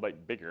 1 kilobyte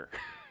bigger.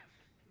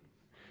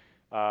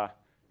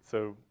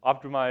 So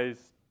optimize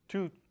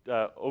to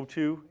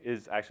O2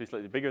 is actually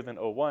slightly bigger than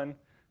O1,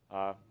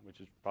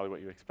 which is probably what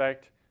you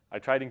expect. I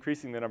tried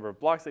increasing the number of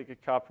blocks that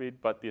get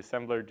copied, but the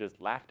assembler just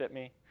laughed at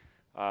me.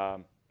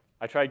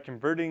 I tried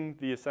converting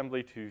the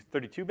assembly to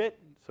 32-bit,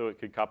 so it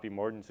could copy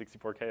more than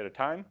 64K at a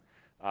time.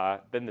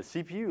 Then the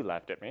CPU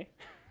laughed at me.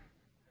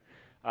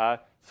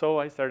 So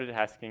I started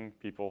asking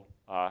people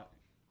on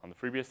the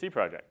FreeBSD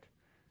project.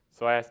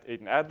 So I asked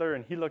Aidan Adler,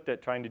 and he looked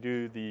at trying to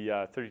do the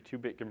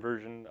 32-bit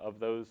conversion of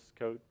those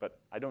code, but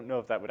I don't know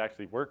if that would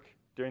actually work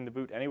during the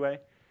boot anyway.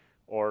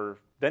 Or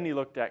then he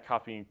looked at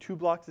copying 2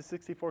 blocks of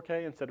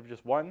 64K instead of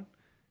just 1,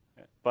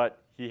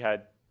 but he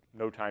had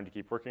no time to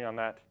keep working on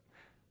that.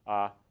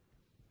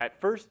 At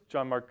first,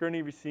 John Mark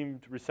Gurney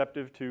seemed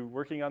receptive to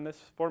working on this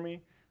for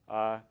me,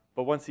 but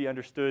once he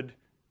understood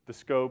the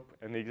scope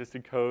and the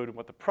existing code and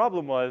what the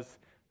problem was,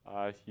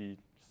 he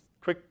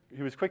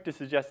was quick to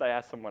suggest I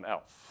ask someone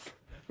else.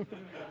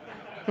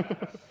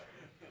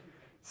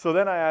 So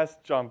then I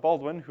asked John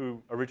Baldwin,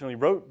 who originally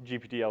wrote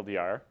GPT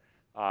LDR,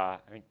 I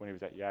think when he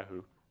was at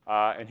Yahoo,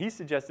 and he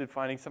suggested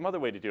finding some other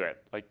way to do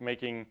it, like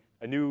making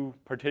a new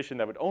partition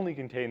that would only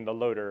contain the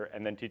loader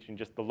and then teaching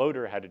just the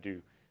loader how to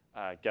do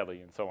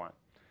Geli and so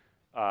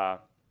on.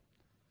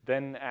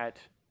 Then at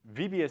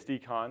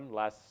VBSDCon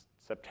last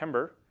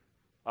September,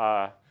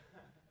 I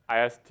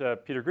asked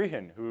Peter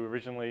Grehan, who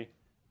originally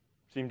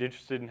seemed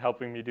interested in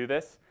helping me do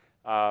this.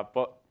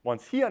 But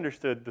once he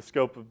understood the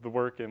scope of the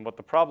work and what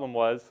the problem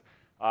was,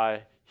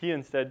 he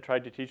instead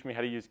tried to teach me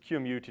how to use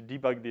QEMU to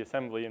debug the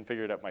assembly and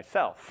figure it out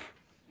myself.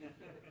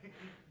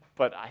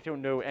 But I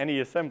don't know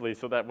any assembly,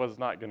 so that was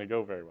not going to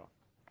go very well.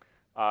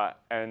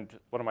 And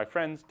one of my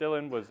friends,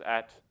 Dylan, was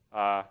at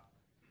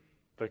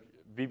the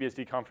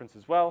VBSD conference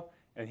as well,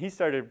 and he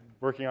started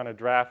working on a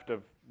draft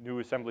of new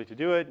assembly to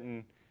do it,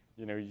 and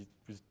he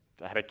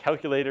had a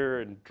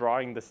calculator and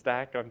drawing the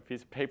stack on a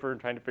piece of paper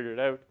and trying to figure it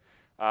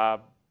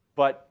out.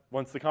 But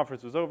once the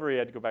conference was over, he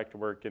had to go back to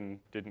work and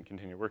didn't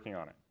continue working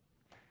on it.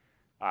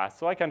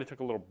 So I kind of took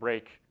a little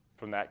break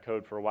from that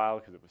code for a while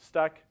because it was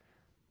stuck.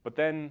 But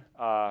then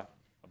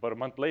about a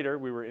month later,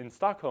 we were in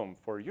Stockholm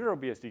for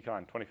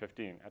EuroBSDCon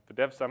 2015 at the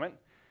Dev Summit.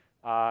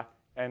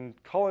 And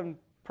Colin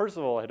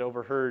Percival had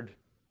overheard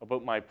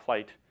about my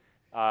plight.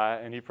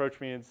 And he approached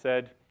me and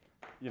said,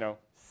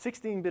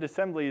 16-bit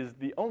assembly is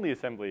the only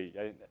assembly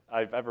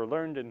I've ever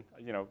learned. And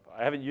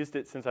I haven't used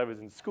it since I was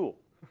in school.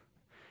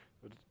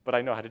 But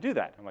I know how to do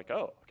that. I'm like,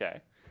 oh,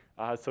 OK.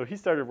 So he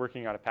started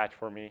working on a patch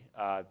for me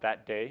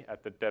that day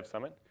at the Dev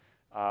Summit.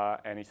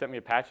 And he sent me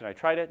a patch, and I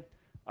tried it.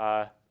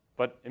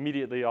 But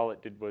immediately, all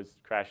it did was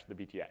crash the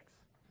BTX.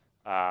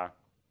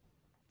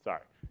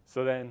 Sorry.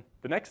 So then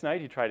the next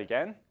night, he tried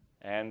again,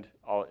 and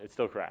it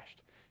still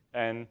crashed.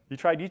 And he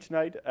tried each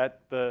night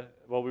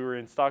while we were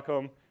in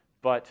Stockholm,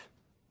 but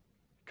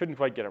couldn't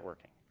quite get it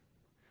working.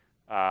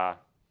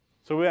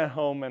 So we went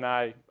home, and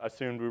I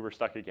assumed we were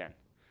stuck again.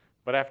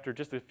 But after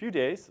just a few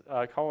days,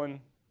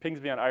 Colin pings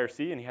me on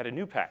IRC, and he had a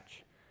new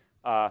patch.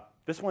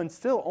 This one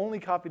still only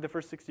copied the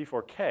first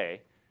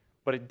 64K,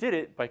 but it did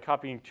it by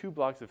copying 2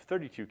 blocks of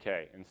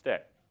 32K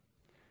instead.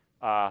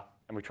 And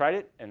we tried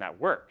it, and that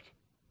worked.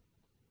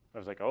 I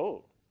was like,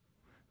 oh.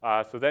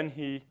 So then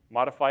he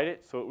modified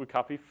it so it would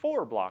copy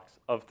 4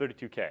 blocks of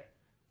 32K,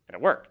 and it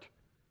worked.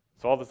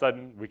 So all of a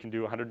sudden, we can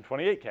do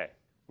 128K,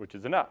 which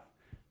is enough.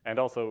 And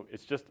also,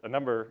 it's just a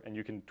number, and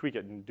you can tweak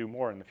it and do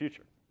more in the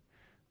future.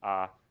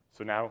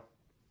 So now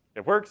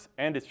it works,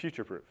 and it's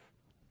future-proof.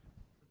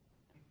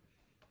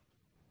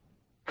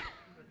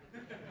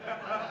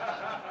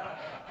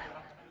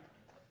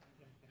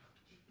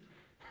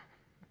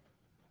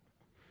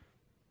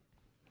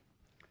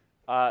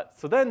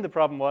 So then the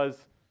problem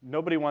was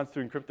nobody wants to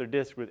encrypt their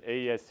disk with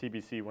AES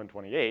CBC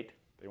 128.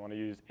 They want to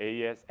use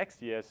AES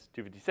XTS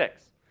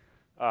 256.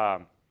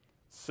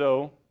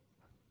 So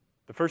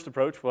the first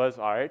approach was,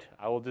 all right,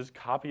 I will just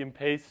copy and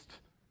paste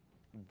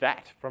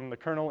that from the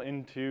kernel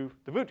into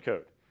the boot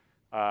code.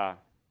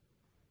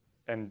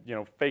 And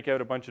fake out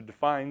a bunch of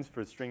defines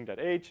for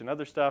string.h and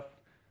other stuff.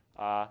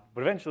 But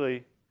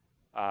eventually,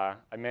 I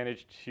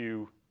managed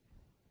to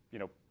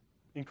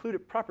include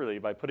it properly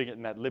by putting it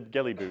in that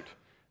libgeli boot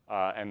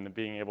and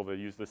being able to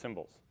use the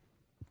symbols.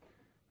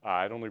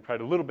 I'd only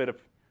tried a little bit of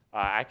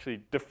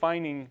actually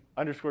defining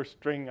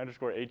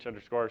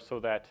 _string_h_ so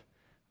that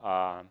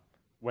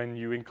when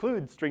you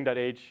include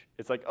string.h,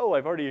 it's like, oh,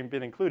 I've already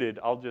been included.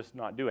 I'll just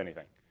not do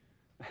anything.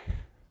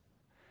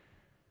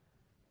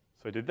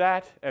 So I did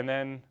that, and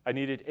then I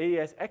needed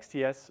AES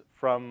XTS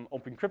from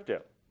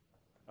OpenCrypto,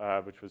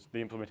 which was the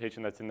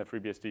implementation that's in the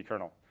FreeBSD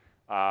kernel.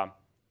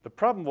 The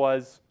problem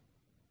was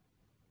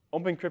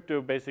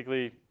OpenCrypto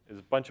basically is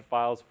a bunch of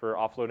files for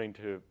offloading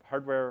to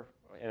hardware,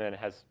 and then it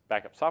has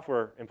backup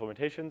software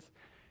implementations,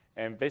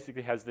 and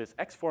basically has this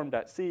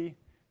xform.c,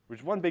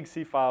 which one big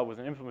C file was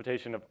an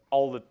implementation of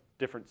all the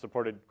different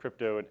supported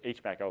crypto and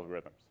HMAC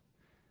algorithms.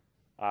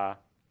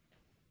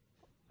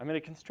 I'm in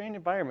a constrained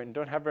environment and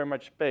don't have very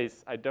much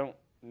space. I don't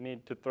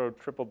need to throw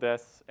triple des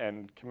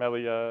and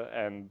camellia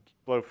and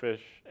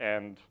blowfish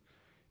and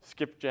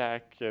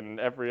skipjack and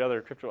every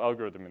other crypto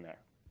algorithm in there.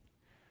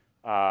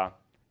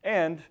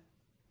 And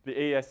the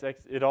AESX,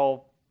 it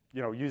all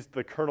used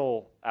the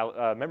kernel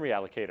memory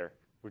allocator,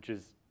 which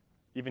is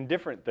even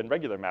different than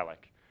regular malloc,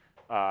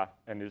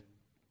 and is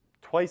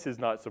twice as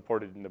not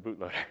supported in the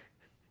bootloader.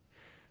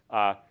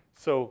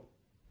 So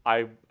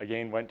I,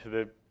 again, went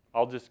to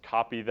I'll just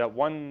copy that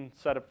one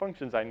set of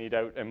functions I need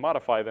out and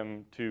modify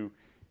them to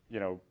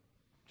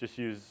just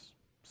use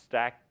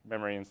stack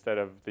memory instead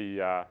of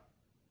the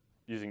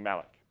using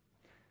malloc.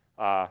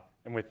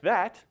 And with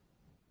that,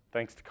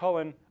 thanks to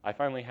Colin, I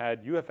finally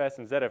had UFS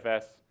and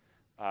ZFS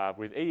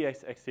with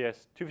AES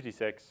XCS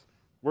 256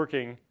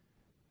 working,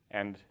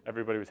 and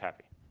everybody was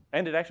happy.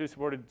 And it actually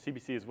supported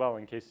CBC as well,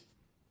 in case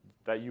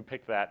that you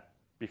picked that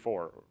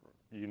before, or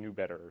you knew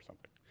better or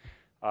something.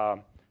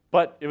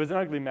 But it was an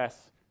ugly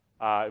mess.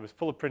 It was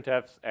full of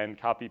printfs and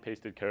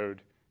copy-pasted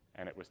code,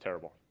 and it was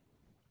terrible.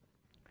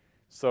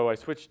 So I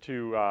switched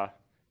to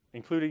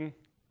including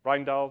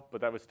Rindal,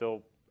 but that was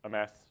still a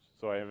mess.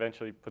 So I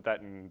eventually put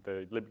that in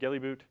the libgelly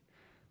boot.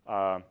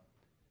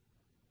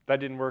 That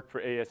didn't work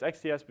for AES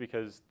XCS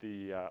because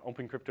the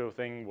OpenCrypto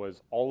thing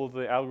was all of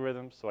the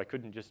algorithms, so I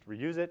couldn't just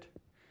reuse it.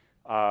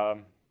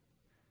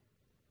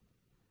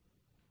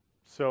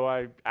 So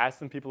I asked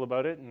some people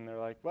about it, and they're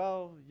like,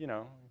 well,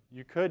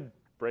 you could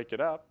break it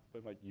up,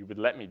 but you would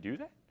let me do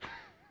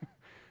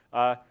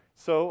that?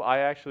 So I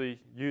actually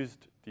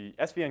used the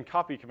svn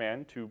copy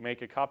command to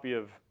make a copy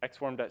of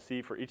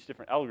xform.c for each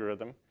different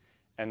algorithm,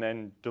 and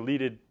then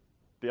deleted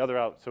the other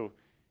out. So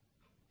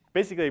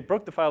basically, I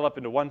broke the file up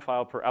into one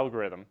file per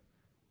algorithm,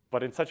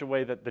 but in such a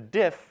way that the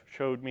diff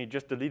showed me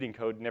just deleting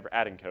code, never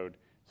adding code.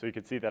 So you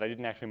could see that I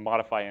didn't actually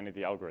modify any of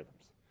the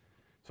algorithms.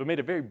 So it made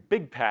a very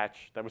big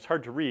patch that was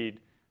hard to read,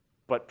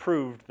 but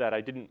proved that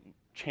I didn't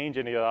change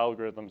any of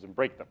the algorithms and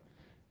break them.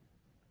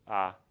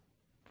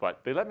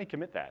 But they let me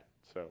commit that,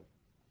 so.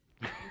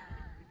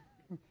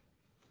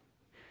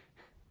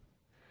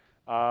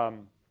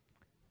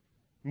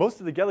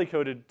 Most of the Gelly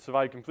code had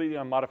survived completely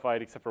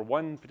unmodified, except for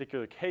one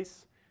particular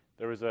case.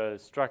 There was a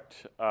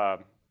struct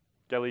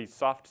Gelly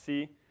soft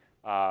C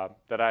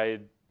that I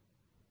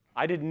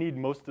didn't need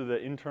most of the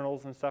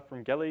internals and stuff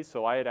from Gelly,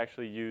 so I had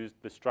actually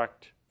used the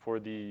struct for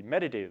the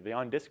metadata, the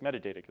on-disk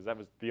metadata, because that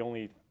was the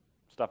only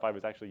stuff I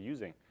was actually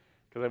using,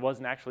 because I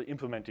wasn't actually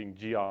implementing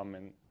geom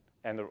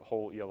and the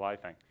whole ELI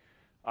thing.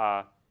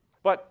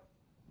 But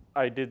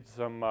I did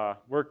some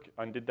work,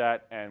 undid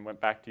that, and went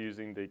back to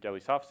using the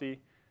Gelly soft C.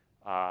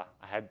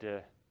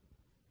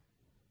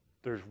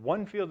 There's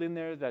one field in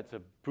there that's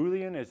a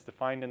Boolean. It's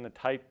defined in the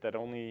type that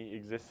only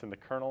exists in the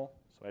kernel.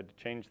 So I had to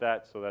change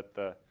that so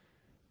that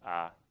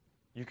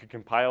you could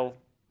compile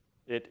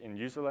it in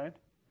userland.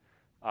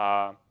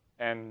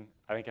 And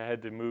I think I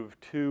had to move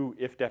 2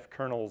 if-def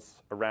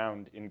kernels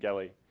around in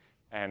Gelly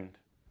and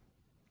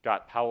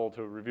got Powell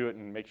to review it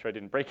and make sure I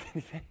didn't break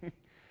anything.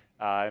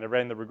 And I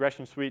ran the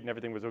regression suite, and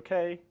everything was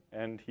OK.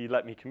 And he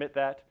let me commit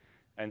that.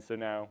 And so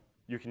now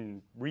you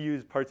can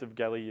reuse parts of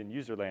Gelly in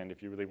userland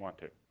if you really want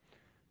to.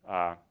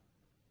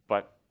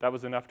 But that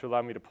was enough to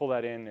allow me to pull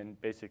that in and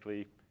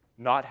basically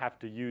not have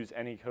to use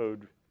any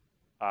code,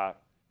 to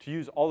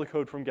use all the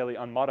code from Gelly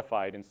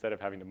unmodified instead of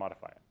having to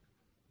modify it.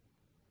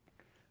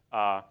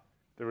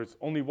 There was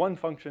only one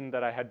function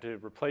that I had to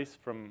replace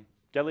from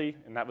Gelly,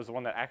 and that was the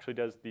one that actually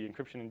does the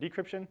encryption and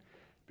decryption.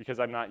 Because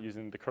I'm not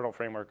using the kernel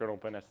framework or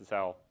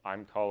OpenSSL,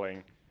 I'm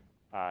calling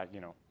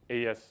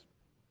AES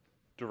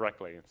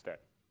directly instead.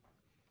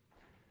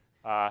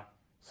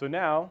 So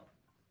now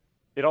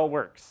it all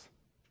works.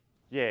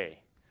 Yay.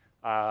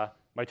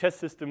 My test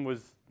system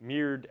was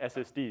mirrored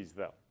SSDs,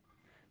 though.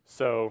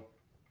 So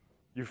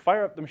you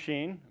fire up the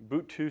machine,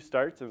 boot 2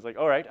 starts, and it's like,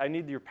 all right, I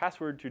need your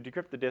password to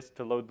decrypt the disk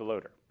to load the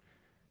loader.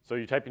 So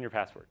you type in your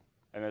password.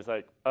 And it's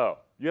like, oh,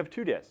 you have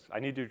 2 disks. I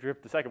need to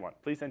decrypt the second one.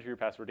 Please enter your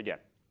password again.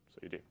 So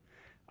you do.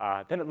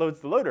 Then it loads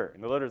the loader.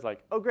 And the loader's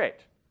like, oh,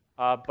 great.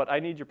 But I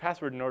need your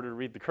password in order to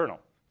read the kernel.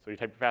 So you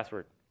type your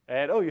password.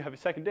 And oh, you have a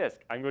second disk.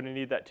 I'm going to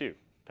need that too.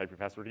 Type your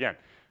password again.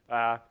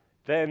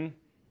 Then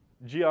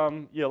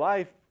geom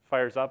ELI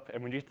fires up.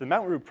 And when you get to the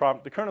mount root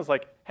prompt, the kernel's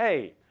like,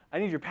 hey, I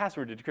need your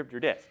password to decrypt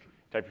your disk.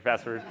 Type your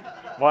password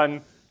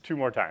 1, 2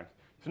 more times.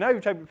 So now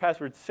you've typed your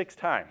password 6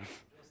 times.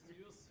 Just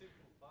use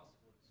simple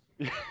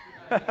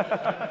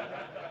passwords.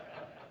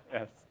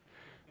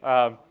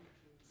 Yes.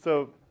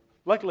 So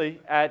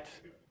luckily, at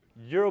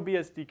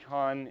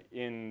EuroBSDCon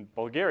in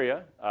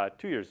Bulgaria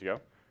 2 years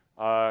ago,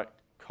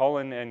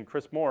 Colin and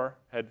Chris Moore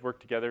had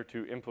worked together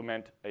to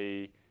implement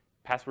a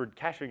password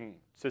caching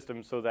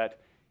system so that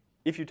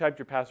if you typed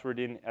your password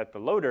in at the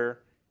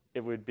loader, it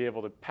would be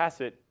able to pass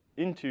it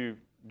into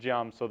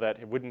geom so that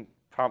it wouldn't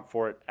prompt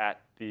for it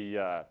at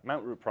the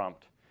mount root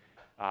prompt.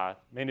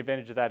 Main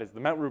advantage of that is the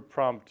mount root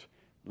prompt,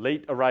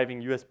 late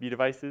arriving USB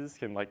devices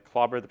can like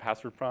clobber the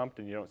password prompt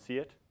and you don't see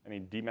it, any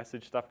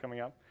demessage stuff coming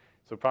up.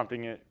 So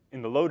prompting it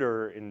in the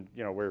loader,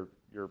 where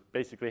you're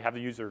basically have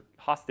the user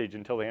hostage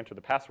until they enter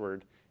the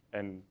password,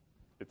 and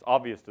it's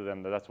obvious to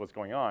them that that's what's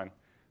going on,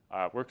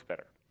 works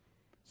better.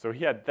 So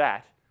he had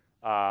that,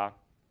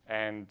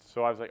 and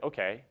so I was like,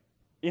 okay,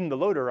 in the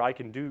loader I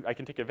can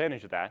take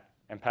advantage of that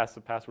and pass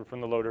the password from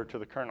the loader to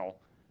the kernel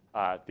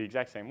the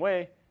exact same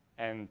way,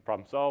 and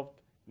problem solved.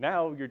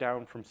 Now you're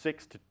down from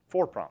 6 to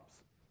 4 prompts,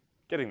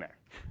 getting there.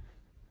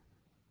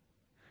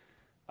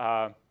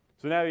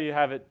 So now you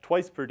have it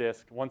twice per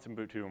disk, once in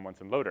boot 2 and once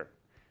in loader.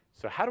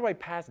 So how do I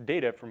pass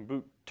data from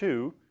boot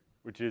 2,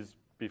 which is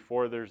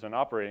before there's an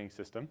operating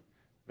system?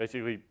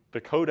 Basically,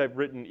 the code I've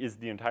written is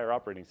the entire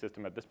operating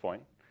system at this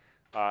point,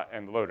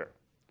 and the loader.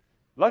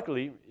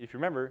 Luckily, if you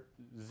remember,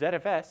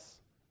 ZFS,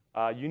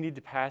 you need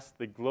to pass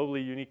the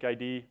globally unique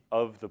ID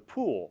of the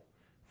pool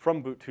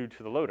from boot 2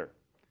 to the loader.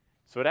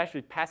 So it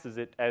actually passes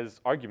it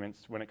as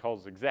arguments when it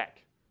calls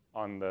exec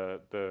on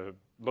the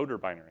loader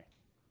binary.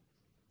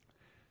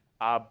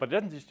 But it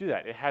doesn't just do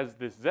that. It has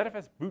this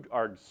ZFS boot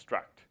arg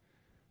struct,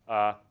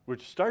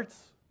 which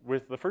starts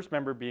with the first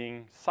member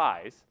being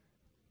size,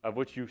 of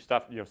which you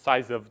stuff,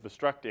 size of the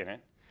struct in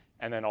it,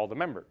 and then all the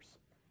members.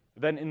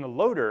 Then in the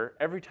loader,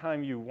 every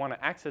time you want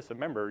to access a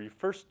member, you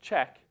first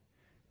check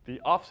the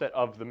offset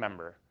of the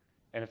member.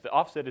 And if the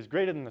offset is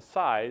greater than the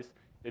size,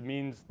 it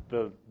means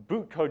the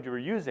boot code you were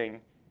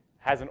using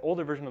has an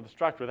older version of the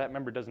struct where that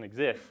member doesn't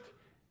exist,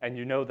 and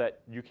you know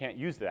that you can't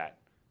use that.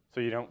 So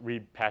you don't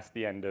read past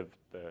the end of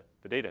the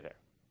data there.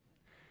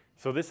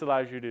 So this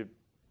allows you to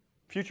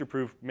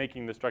future-proof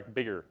making the struct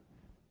bigger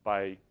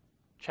by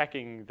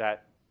checking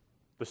that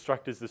the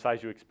struct is the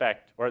size you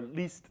expect, or at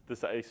least the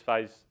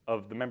size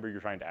of the member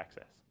you're trying to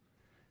access.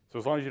 So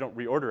as long as you don't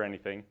reorder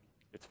anything,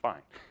 it's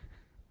fine.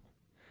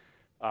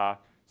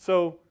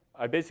 So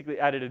I basically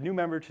added a new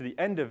member to the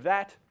end of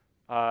that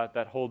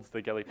that holds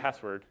the Geli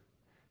password.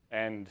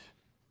 And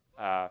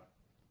for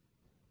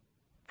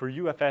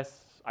UFS,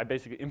 I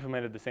basically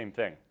implemented the same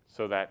thing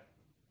so that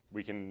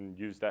we can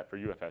use that for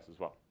UFS as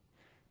well.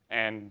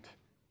 And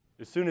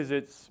as soon as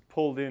it's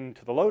pulled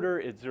into the loader,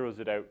 it zeroes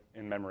it out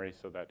in memory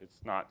so that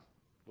it's not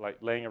like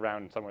laying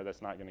around somewhere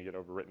that's not going to get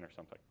overwritten or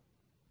something.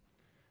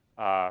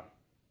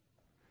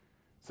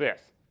 So yes,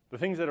 the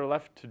things that are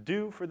left to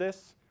do for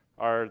this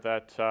are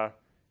that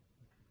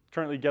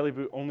currently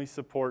Geliboot only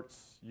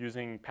supports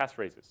using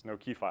passphrases, no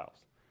key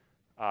files.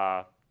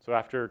 So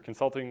after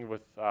consulting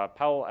with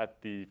Powell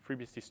at the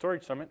FreeBSD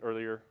Storage Summit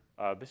earlier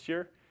this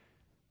year,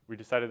 we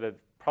decided that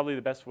probably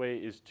the best way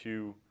is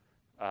to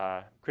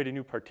create a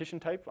new partition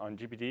type on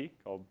GPD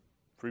called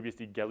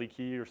FreeBSD Geli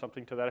key or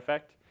something to that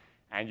effect.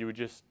 And you would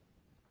just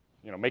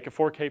make a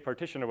 4K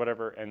partition or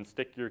whatever and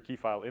stick your key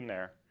file in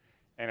there.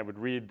 And it would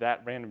read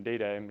that random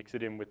data and mix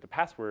it in with the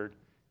password.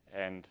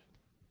 And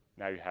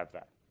now you have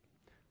that.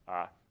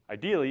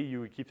 Ideally, you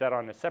would keep that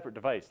on a separate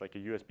device, like a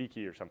USB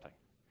key or something.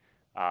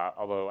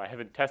 Although I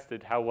haven't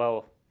tested how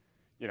well,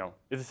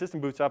 if the system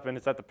boots up and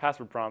it's at the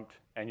password prompt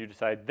and you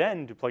decide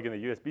then to plug in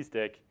the USB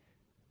stick,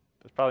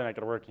 that's probably not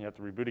going to work and you have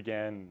to reboot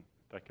again.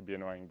 That could be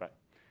annoying, but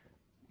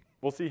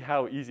we'll see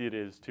how easy it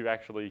is to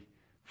actually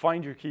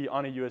find your key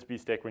on a USB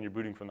stick when you're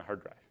booting from the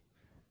hard drive.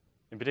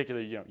 In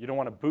particular, you don't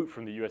want to boot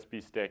from the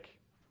USB stick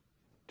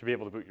to be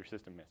able to boot your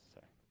system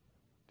necessarily.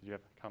 Did you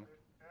have a comment?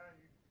 Yeah,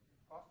 you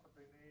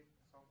possibly need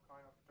some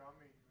kind of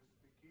dummy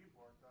USB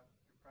keyboard that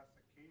you press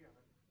a key and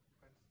it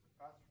prints the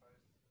passphrase.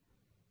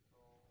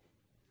 So you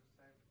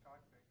save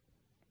typing.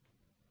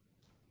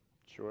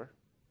 Sure.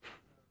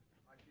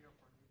 Idea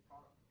for a new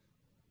product.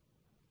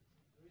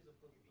 There is a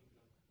plugin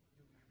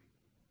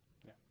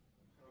Yeah.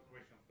 So a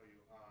question for you.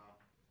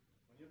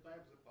 When you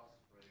type the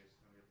passphrase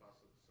and you pass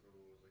it through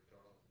the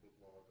kernel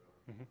bootloader to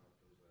the kernel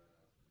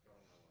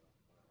or whatever,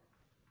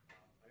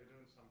 are you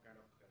doing some kind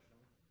of caching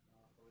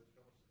for it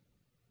first?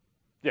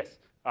 Yes.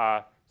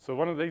 So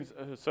one of the things,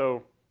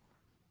 so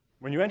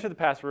when you enter the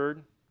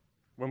password,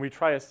 when we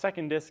try a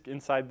second disk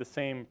inside the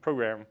same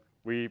program,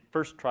 we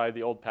first try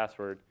the old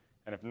password,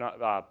 and if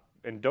not,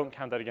 and don't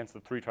count that against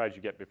the 3 tries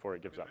you get before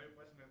it gives up. Are you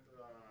passing it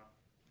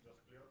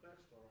just clear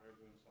text, or are you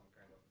doing some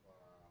kind of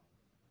scramble?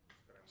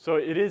 So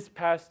it is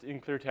passed in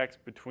clear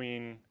text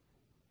between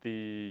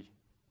the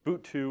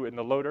boot 2 and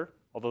the loader,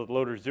 although the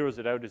loader zeroes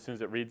it out as soon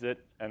as it reads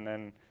it, and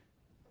then,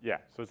 yeah,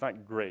 so it's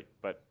not great,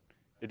 but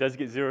it does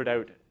get zeroed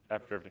out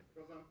after everything.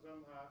 Because then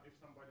if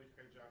somebody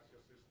hijacks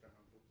your system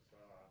and puts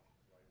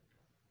like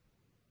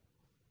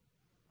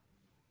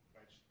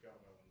patched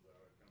kernel in there,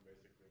 it can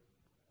basically.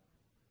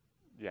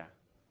 Yeah.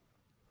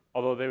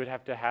 Although they would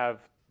have to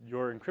have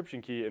your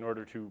encryption key in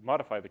order to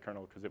modify the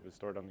kernel because it was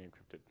stored on the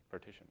encrypted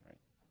partition, right?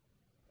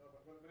 But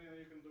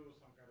you can do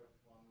some kind of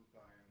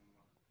one-time.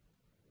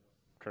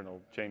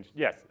 Kernel change.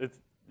 Yes,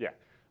 it's, yeah. This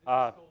is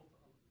called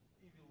an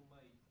evil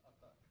maid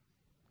attack.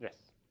 Yes.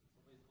 So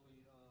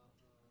basically,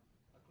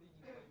 a cleaning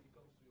lady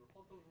comes to your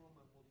hotel room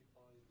and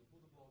modifies the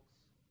boot blocks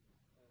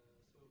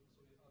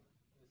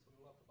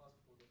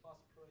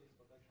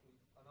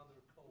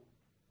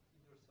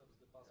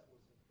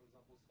passwords and, for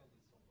example, send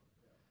it somewhere.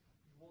 Yeah.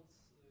 You won't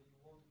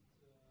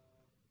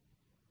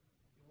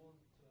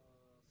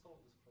solve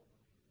this problem.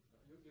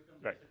 You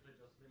can Right. basically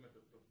just limit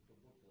it to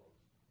boot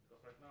logs,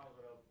 because right now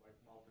there are like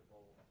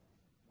multiple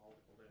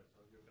layers,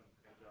 so you can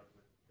hijack the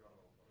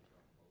kernel, for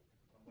example.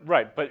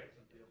 Right, but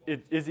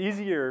it's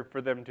easier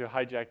for them to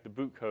hijack the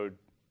boot code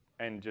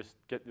and just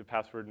get the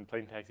password in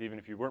plain text, even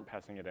if you weren't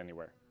passing it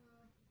anywhere.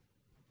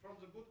 From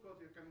the boot code,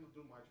 you cannot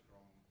do much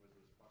with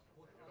this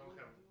password. You don't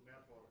have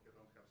network, you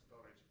don't have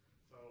storage,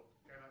 so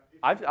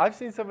I've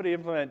seen somebody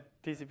implement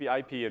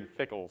TCP/IP in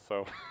Fickle,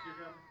 so if you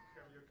have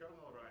your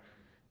kernel running.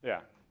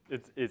 yeah,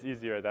 it's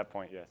easier at that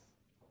point. Yes.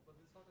 But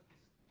this attack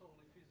is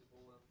totally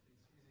feasible, and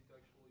it's easy to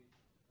actually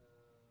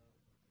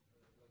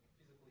like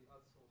physically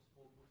add some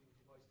small booting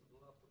device to the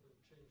laptop and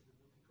change the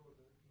booting code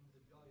in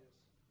the BIOS,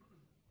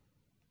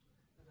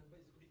 and then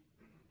basically,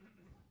 excuse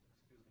me,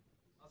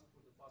 ask for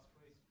the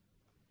passphrase,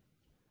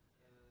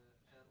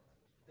 and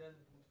then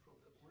boot from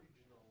the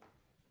original,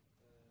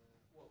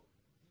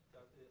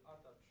 attach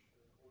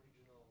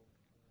original,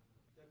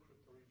 decrypt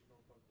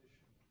original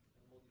partition,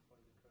 and modify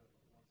the kernel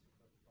once you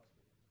have the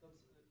password. That's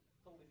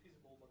totally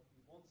feasible, but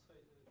we won't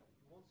solve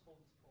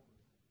this problem.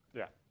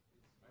 Yeah.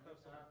 It's have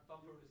some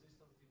tamper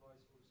resistance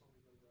device or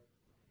something like that.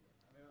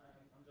 I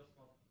mean, I'm just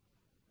not.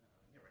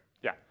 Anyway.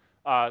 Yeah.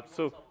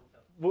 So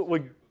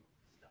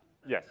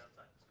yes,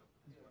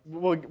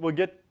 we'll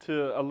get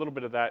to a little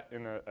bit of that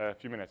in a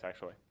few minutes,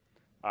 actually.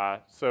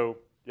 So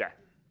yeah,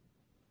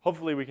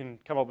 hopefully we can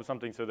come up with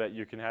something so that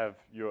you can have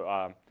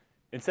your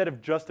instead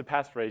of just a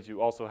passphrase,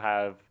 you also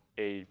have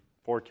a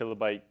 4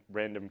 kilobyte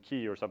random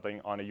key or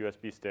something on a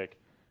USB stick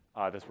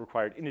that's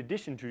required in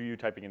addition to you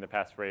typing in the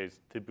passphrase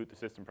to boot the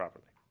system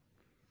properly.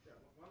 Yeah,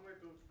 one way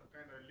to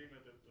kind of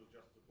limit it to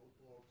just the boot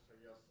logs, I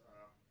guess,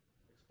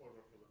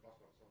 exposure for the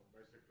password. So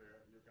basically,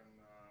 you can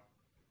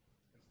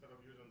instead of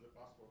using the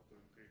password to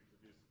encrypt the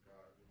disk,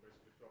 you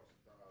basically first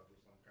do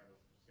some kind of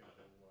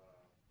simple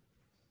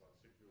but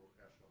secure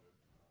hash of it,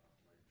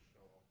 like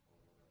show or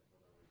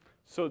whatever.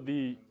 So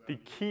the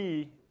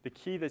key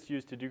that's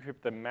used to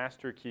decrypt the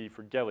master key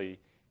for Geli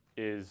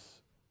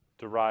is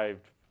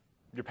derived.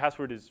 Your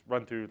password is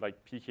run through like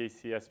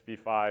PKCS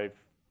v5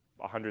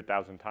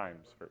 100,000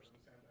 times first.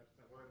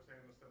 What I'm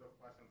saying, instead of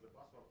passing the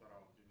password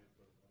around, you need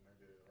to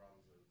maybe run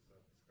the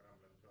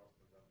scrambling first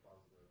and then pass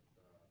the.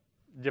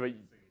 Yeah, but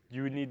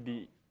you would need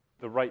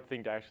the right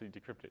thing to actually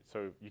decrypt it.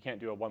 So you can't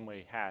do a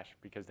one-way hash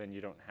because then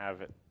you don't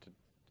have it to,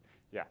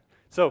 yeah.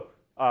 So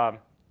the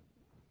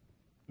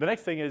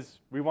next thing is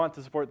we want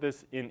to support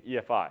this in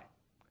EFI,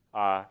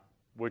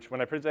 which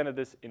when I presented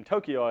this in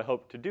Tokyo, I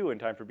hoped to do in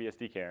time for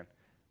BSDCan.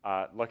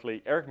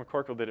 Luckily, Eric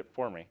McCorkle did it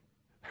for me.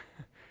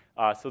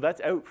 So that's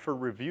out for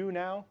review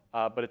now,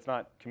 but it's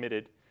not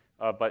committed.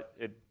 But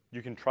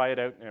you can try it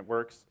out, and it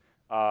works.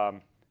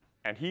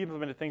 And he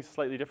implemented things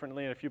slightly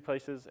differently in a few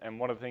places. And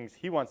one of the things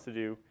he wants to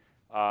do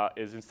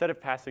is instead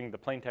of passing the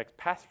plain text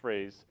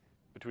passphrase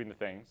between the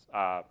things,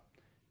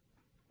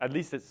 at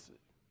least it's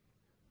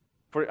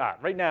for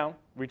right now,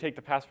 we take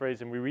the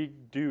passphrase and we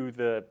redo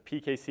the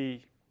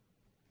PKC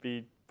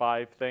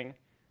v5 thing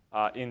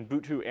in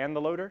boot2 and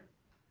the loader.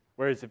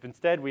 Whereas if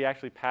instead we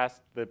actually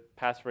passed the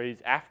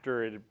passphrase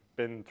after it had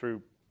been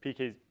through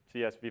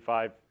PKCS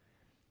v5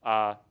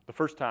 the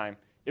first time,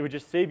 it would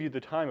just save you the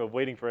time of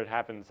waiting for it to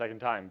happen the second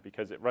time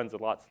because it runs a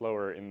lot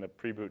slower in the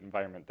pre-boot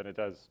environment than it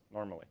does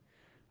normally.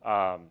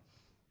 So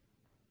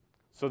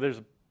there's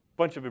a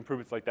bunch of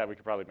improvements like that we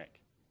could probably make.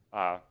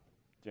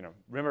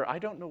 Remember, I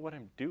don't know what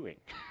I'm doing.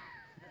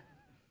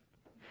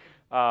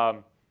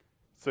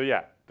 So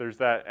yeah, there's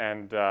that.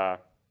 And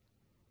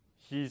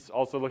he's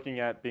also looking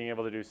at being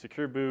able to do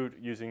secure boot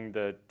using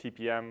the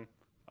TPM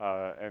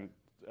or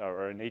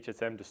an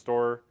HSM to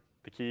store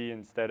the key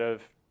instead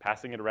of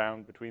passing it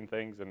around between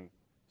things and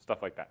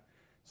stuff like that.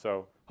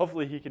 So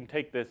hopefully he can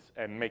take this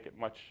and make it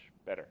much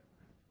better.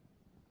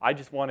 I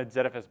just wanted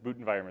ZFS boot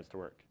environments to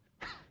work.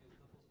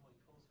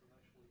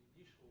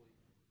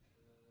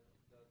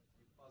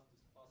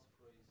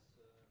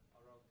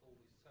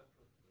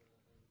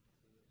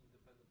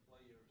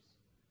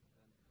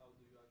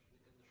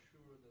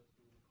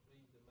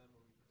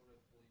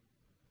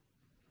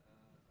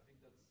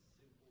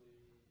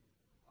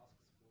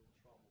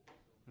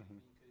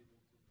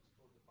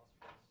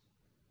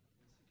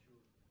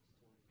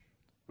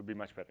 Would be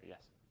much better,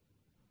 yes.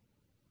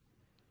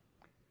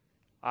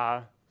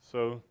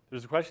 So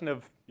there's a question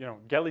of,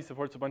 Geli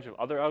supports a bunch of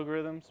other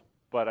algorithms,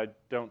 but I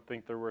don't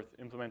think they're worth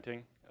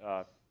implementing,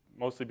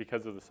 mostly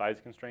because of the size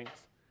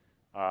constraints.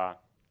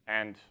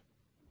 And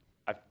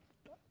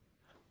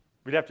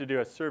we'd have to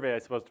do a survey, I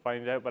suppose, to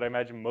find it out, but I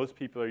imagine most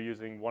people are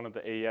using one of the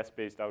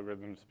AES-based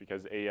algorithms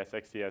because AES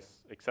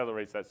XDS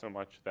accelerates that so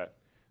much that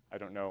I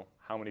don't know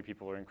how many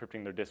people are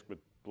encrypting their disk with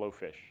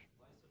Blowfish.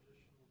 My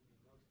suggestion would be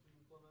not to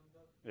implement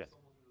that. Yes. If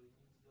someone really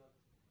needs that,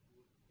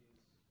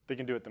 They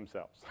can do it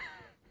themselves.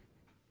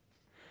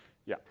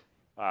 Yeah.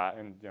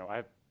 And I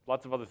have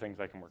lots of other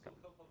things I can work on.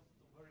 Help us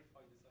to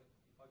verify this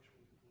if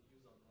actually people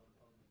use another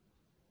algorithm.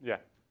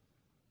 Yeah.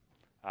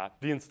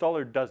 The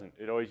installer doesn't.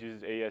 It always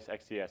uses AES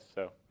XES.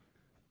 So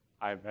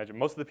I imagine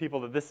most of the people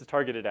that this is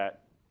targeted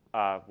at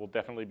will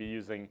definitely be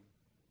using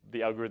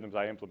the algorithms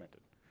I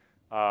implemented.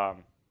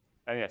 And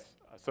yes,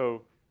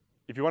 so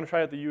if you want to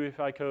try out the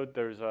UEFI code,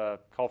 there's a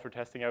call for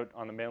testing out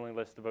on the mailing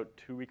list about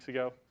 2 weeks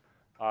ago.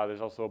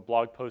 There's also a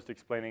blog post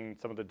explaining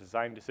some of the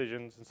design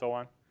decisions and so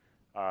on.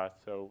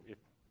 So if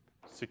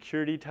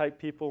security type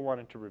people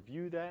wanted to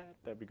review that,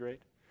 that'd be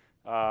great.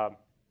 And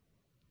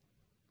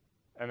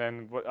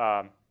then,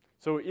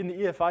 so in the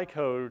EFI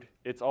code,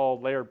 it's all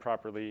layered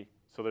properly.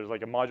 So there's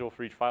like a module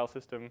for each file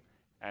system,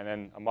 and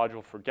then a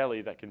module for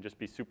Geli that can just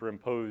be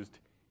superimposed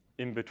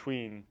in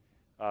between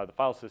the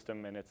file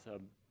system, and it's a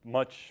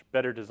much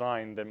better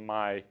design than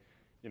my,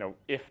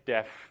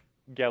 if-def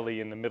Geli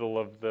in the middle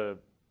of the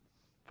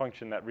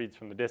function that reads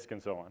from the disk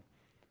and so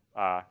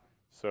on.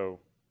 So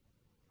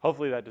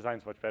hopefully that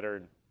design's much better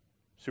and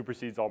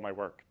supersedes all my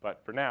work.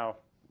 But for now,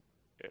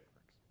 it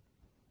works.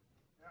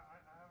 Yeah, I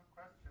have a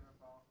question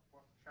about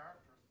what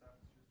character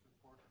sets you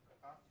support in the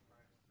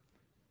passphrase.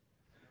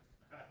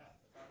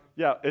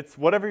 Yeah, it's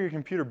whatever your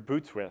computer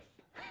boots with.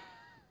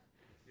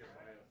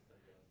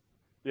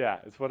 Yeah,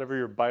 it's whatever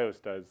your BIOS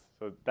does.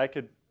 So that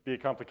could be a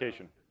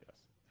complication.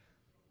 Yes.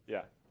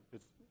 Yeah.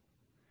 It's.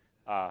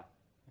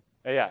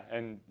 Yeah,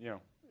 and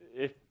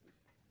if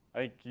I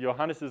think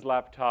Johannes's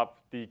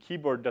laptop, the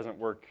keyboard doesn't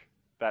work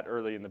that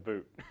early in the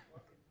boot.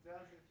 Well, it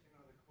does if you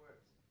know the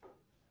quirks.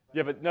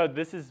 Yeah, but no,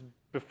 this is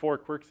before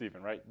quirks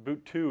even, right?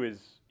 Boot 2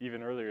 is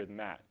even earlier than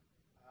that.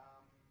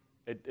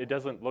 It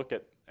doesn't look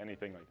at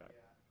anything like that.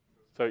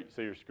 Yeah.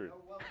 So you're screwed.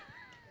 Oh, well,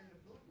 in the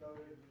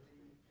bootloader,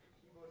 the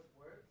keyboard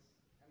works,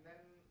 and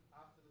then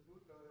after the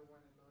bootloader,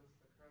 when it loads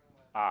the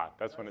kernel.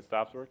 That's when it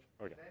stops working?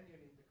 Okay. Then you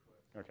need the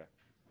quirks. Okay.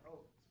 Oh,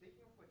 speaking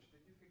of which,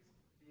 did you fix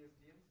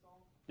BSD install?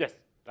 Yes,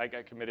 I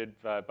got committed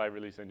by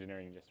release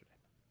engineering yesterday.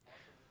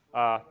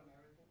 Also the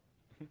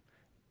and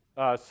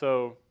everything?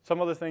 So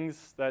some other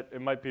things that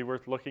it might be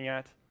worth looking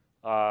at.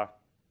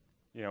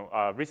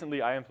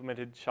 Recently I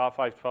implemented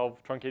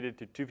SHA-512 truncated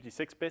to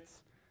 256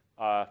 bits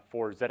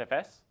for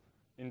ZFS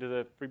into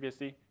the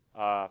FreeBSD.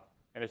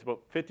 And it's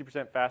about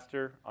 50%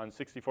 faster on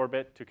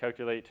 64-bit to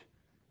calculate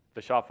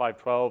the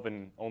SHA-512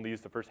 and only use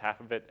the first half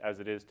of it as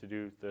it is to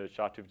do the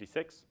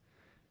SHA-256.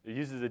 It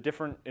uses a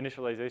different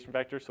initialization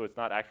vector, so it's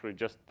not actually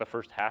just the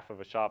first half of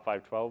a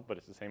SHA-512, but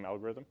it's the same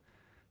algorithm.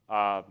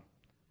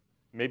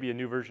 Maybe a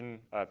new version,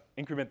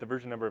 increment the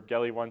version number of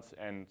Geli once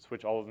and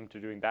switch all of them to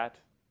doing that.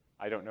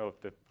 I don't know if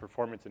the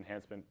performance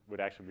enhancement would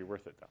actually be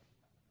worth it,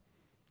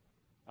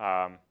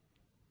 though.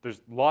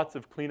 There's lots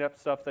of cleanup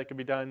stuff that can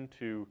be done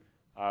to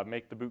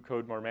make the boot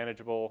code more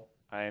manageable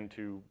and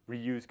to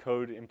reuse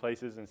code in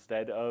places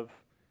instead of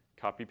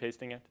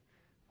copy-pasting it.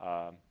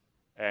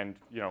 And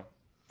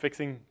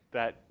fixing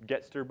that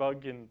get-stir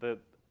bug in the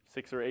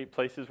 6 or 8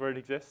 places where it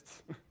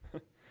exists.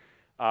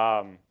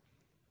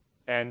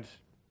 And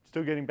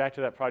still getting back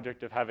to that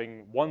project of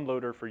having one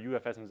loader for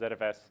UFS and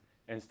ZFS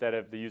instead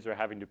of the user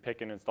having to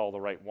pick and install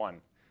the right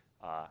one.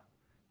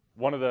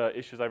 One of the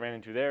issues I ran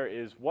into there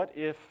is, what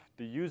if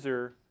the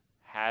user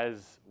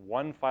has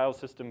one file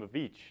system of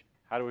each?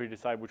 How do we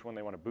decide which one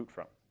they want to boot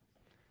from?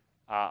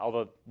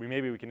 Although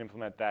maybe we can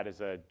implement that as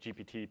a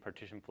GPT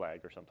partition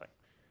flag or something.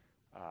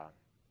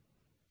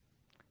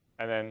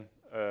 And then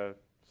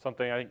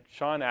something I think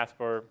Sean asked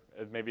for,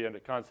 maybe a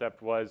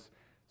concept, was,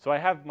 so I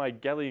have my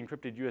Geli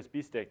encrypted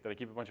USB stick that I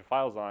keep a bunch of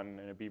files on, and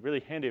it'd be really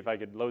handy if I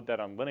could load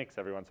that on Linux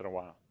every once in a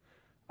while.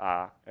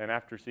 And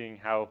after seeing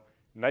how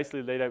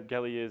nicely laid out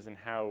Geli is and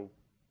how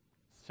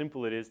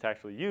simple it is to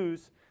actually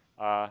use,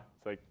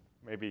 it's like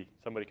maybe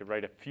somebody could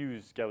write a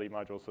fuse Geli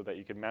module so that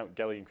you can mount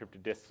Geli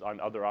encrypted disks on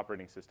other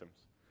operating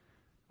systems.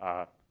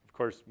 Of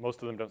course,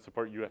 most of them don't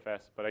support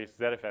UFS, but I guess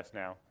ZFS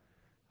now.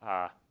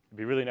 It'd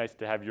be really nice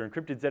to have your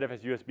encrypted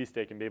ZFS USB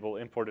stick and be able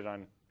to import it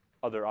on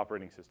other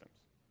operating systems.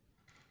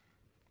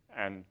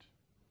 And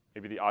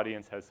maybe the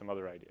audience has some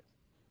other ideas.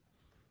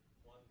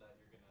 One that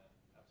you're going to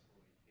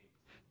absolutely hate.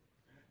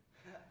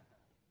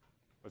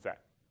 What's that?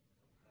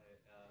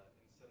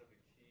 Instead of a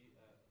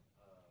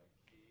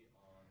key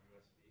on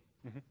USB,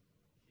 Mm-hmm.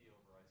 key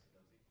over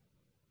ICWZ.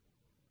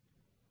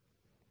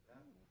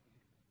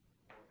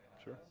 Or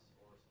NFS, Sure.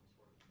 or some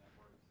sort of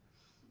network.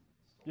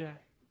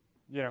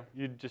 Yeah.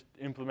 You'd just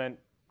implement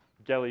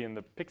Geli in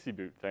the Pixie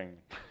boot thing.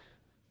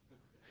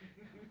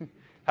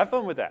 Have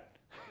fun with that.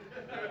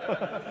 I have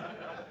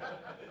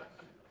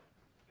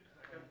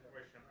a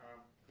question.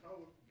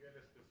 How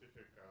Geli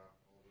specific all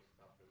this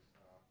stuff is?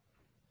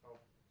 How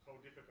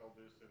difficult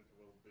do you think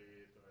will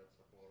be to add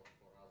support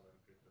for other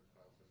encrypted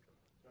file systems?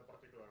 In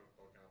particular, I'm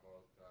talking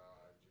about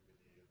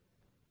GBD.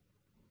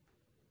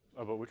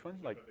 About which one?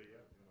 Like, GBD,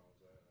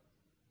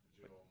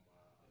 the Jerome.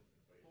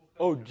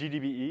 oh,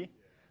 GDBE?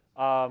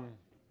 Yeah.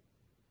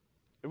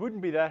 It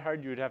wouldn't be that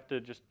hard. You would have to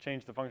just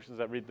change the functions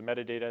that read the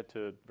metadata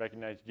to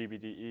recognize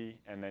GBDE,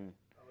 and then.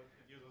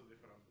 It uses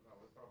different. No,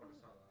 it's probably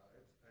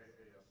it's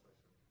AES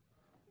session.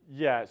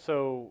 Yeah,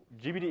 so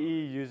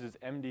GBDE uses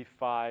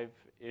MD5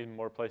 in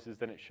more places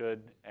than it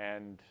should,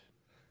 and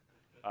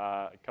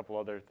a couple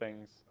other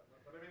things.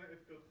 But But I mean,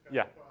 it could help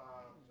Yeah.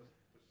 just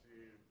to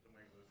see, to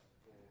make this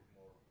code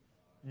more.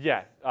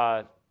 Yeah.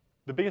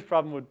 The biggest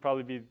problem would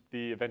probably be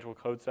the eventual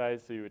code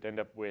size, so you would end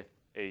up with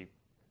a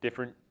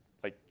different,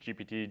 like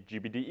GPT,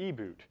 GBDE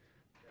boot.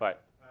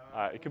 But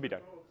it could be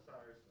done. Code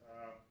size,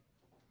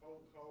 how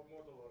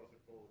modular the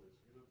code is?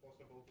 Is it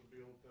possible to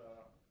build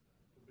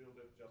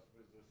it just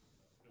with this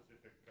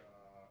specific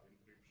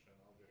encryption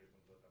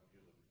algorithm that I'm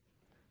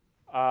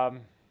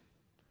using?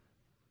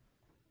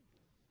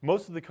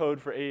 Most of the code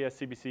for AES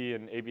CBC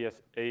and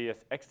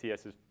AES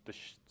XTS is the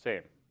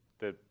same.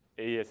 The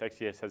AES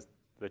XTS has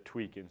the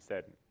tweak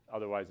instead.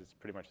 Otherwise, it's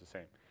pretty much the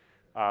same.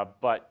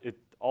 But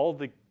all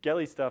the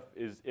Geli stuff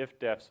is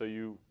if-def, so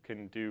you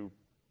can do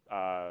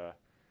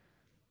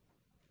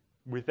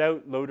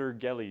without loader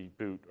Geli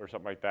boot or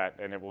something like that,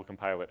 and it will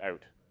compile it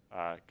out.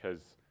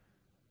 Because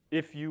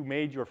if you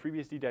made your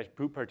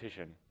freebsd-boot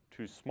partition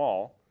too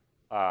small,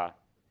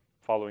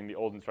 following the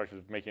old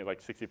instructions of making it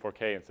like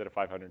 64K instead of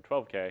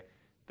 512K,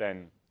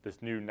 then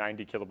this new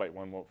 90 kilobyte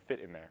one won't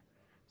fit in there.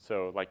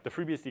 So like the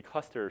FreeBSD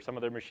cluster, some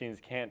of their machines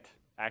can't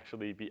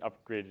actually be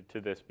upgraded to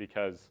this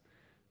because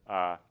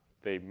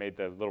they made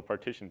the little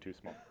partition too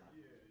small. The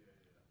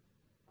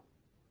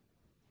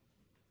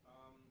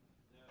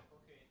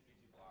 4K and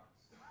 32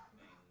 blocks thing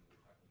we were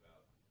talking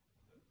about, the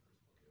first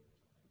 4K or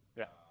something.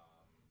 Yeah.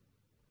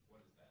 What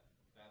is that?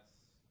 So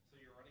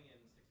you're running in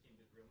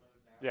 16-bit real mode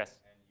now?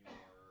 Yes. And you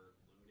are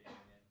loading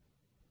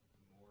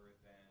more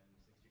than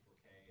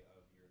 64K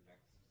of your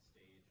next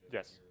stage of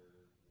Yes.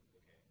 your,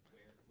 okay.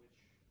 Which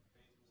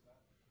phase was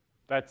that?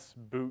 That's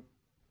boot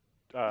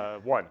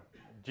 1,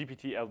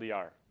 GPT LDR. Boot 1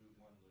 loading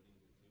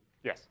boot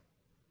 2? Yes.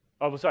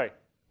 Oh, well, sorry.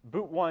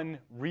 Boot 1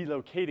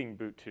 relocating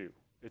boot 2.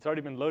 It's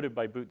already been loaded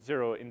by boot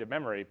 0 into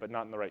memory, but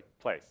not in the right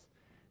place.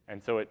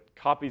 And so it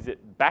copies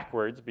it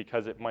backwards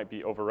because it might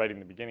be overwriting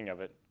the beginning of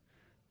it.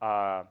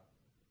 And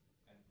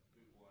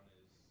boot 1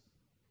 is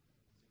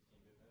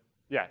 16-bit mode?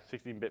 Yeah,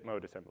 16-bit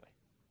mode assembly.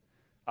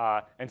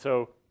 And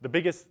so the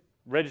biggest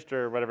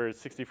register, whatever, is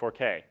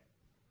 64K.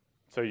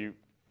 So you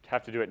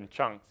have to do it in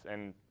chunks,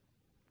 and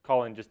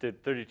Colin just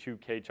did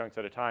 32K chunks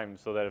at a time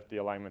so that if the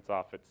alignment's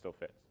off, it still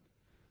fits.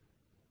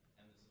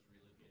 And this is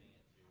relocating it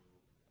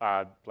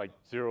to? Like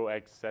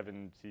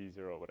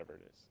 0x7C0, whatever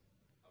it is.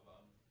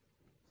 Above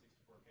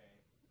 64K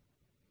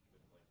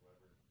with like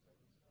whatever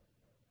settings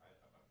are.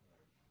 I'm not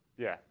familiar.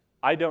 Yeah.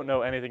 I don't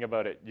know anything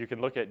about it. You can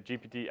look at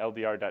gptldr.s. My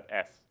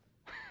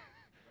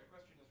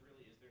question is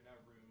really, is there now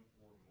room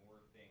for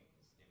more things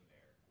in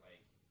there?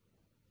 Like,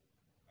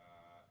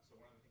 so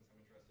one of the things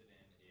I'm interested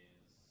in is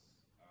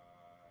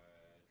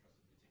trusted boot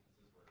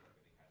sequences where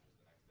everything hashes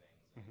the next thing, so it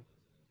loads it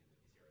into the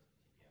PCRs and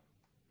TPM.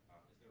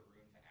 Is there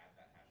room to add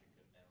that hashing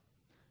code now?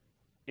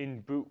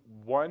 In boot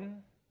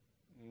 1,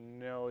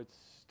 no, it's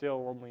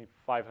still only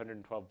 512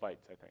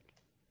 bytes, I think.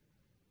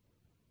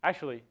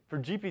 Actually, for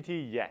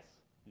GPT, yes.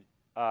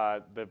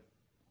 Our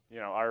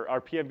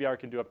PMBR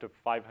can do up to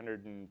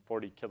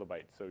 540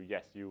 kilobytes, so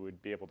yes, you would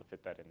be able to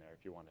fit that in there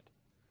if you wanted.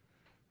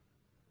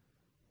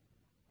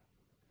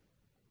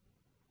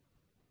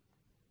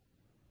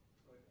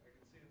 So I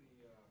can see in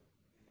the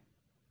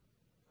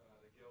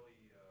Geli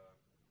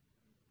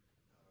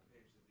page that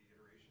the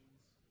iterations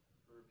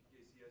for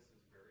PKCS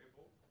is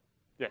variable.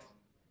 Yes.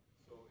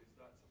 So is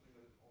that something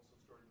that is also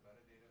stored in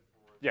metadata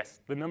for?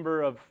 Yes, the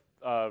number of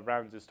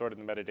rounds is stored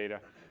in the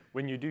metadata.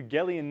 When you do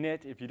Geli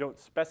init, if you don't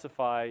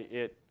specify,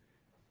 it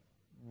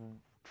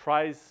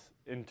tries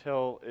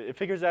until it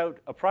figures out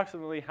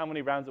approximately how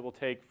many rounds it will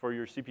take for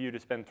your CPU to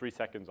spend 3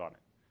 seconds on it.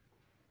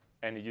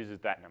 And it uses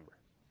that number.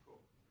 Cool.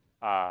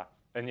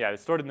 And yeah,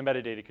 it's stored in the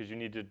metadata because you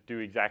need to do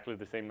exactly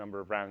the same number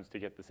of rounds to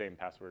get the same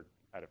password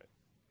out of it.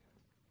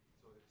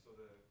 So the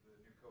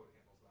new code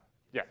handles that.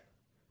 Yeah.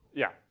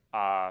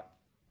 Yeah.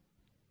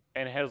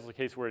 And it handles the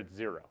case where it's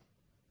 0,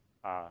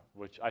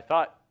 which I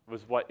thought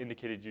was what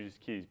indicated you use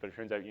keys, but it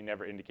turns out you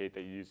never indicate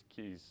that you use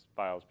keys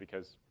files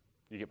because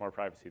you get more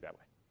privacy that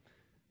way.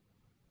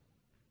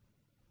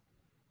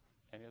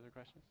 Any other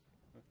questions?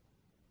 You were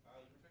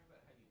talking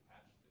about how you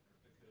patched the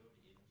cryptocode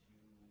into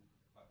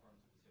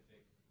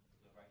platform-specific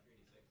Device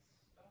 386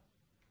 stuff?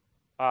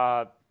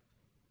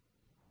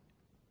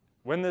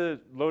 When the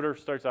loader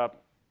starts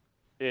up,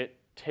 it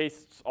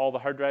tastes all the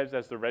hard drives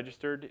as they're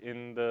registered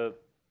in the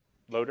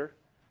loader,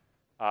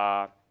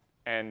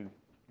 and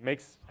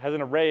has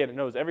an array, and it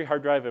knows every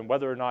hard drive and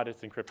whether or not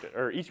it's encrypted,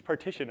 or each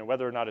partition and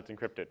whether or not it's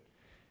encrypted.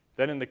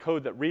 Then in the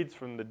code that reads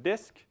from the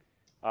disk,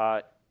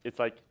 it's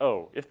like,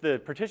 oh, if the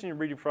partition you're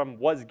reading from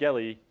was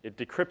Geli, it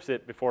decrypts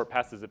it before it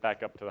passes it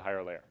back up to the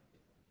higher layer.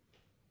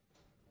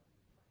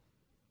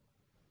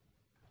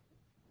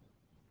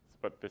 It's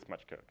about this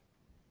much code.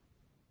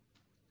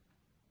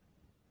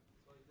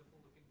 So I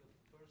definitely think the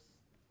first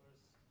thing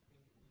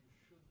you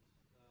should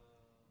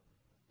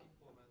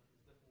implement is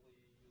definitely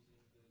using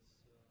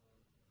this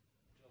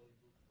Geli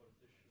boot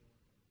partition,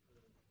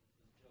 this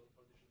Geli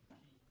partition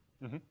key.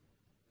 Mm-hmm.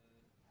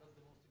 That's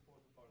the most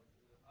important part.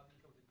 Adding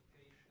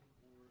authentication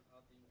or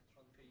adding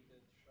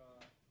truncated SHA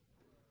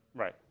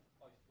Right.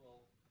 512 is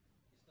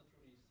not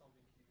really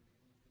something you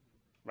need to do.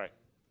 Right.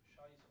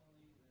 SHA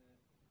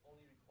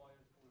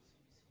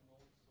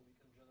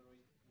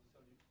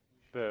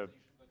The vectors.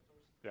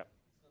 yeah.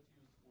 It's not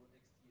used for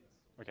XTS.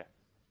 So Okay.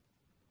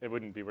 It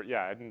wouldn't be.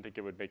 Yeah, I didn't think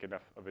it would make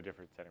enough of a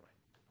difference anyway.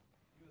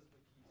 USB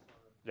keys are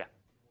Yeah.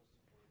 most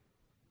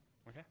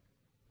important. Okay.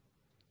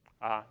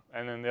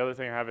 And then the other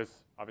thing I have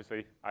is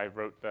obviously I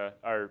wrote the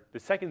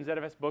second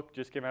ZFS book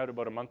just came out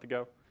about a month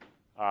ago,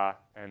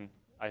 and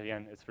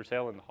again it's for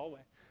sale in the hallway.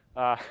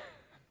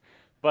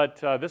 But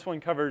this one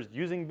covers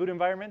using boot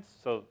environments,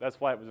 so that's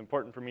why it was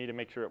important for me to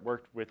make sure it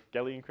worked with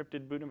Geli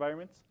encrypted boot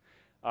environments.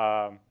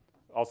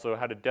 Also,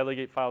 how to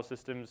delegate file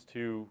systems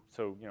to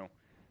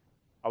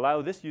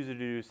allow this user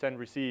to send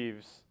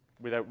receives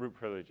without root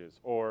privileges,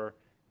 or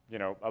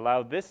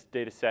allow this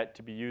data set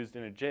to be used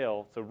in a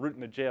jail, so root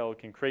in the jail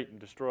can create and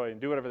destroy and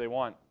do whatever they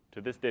want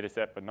to this data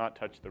set, but not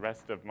touch the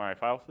rest of my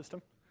file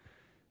system.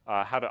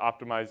 How to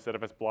optimize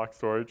ZFS block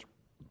storage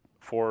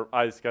for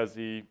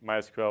iSCSI,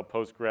 MySQL,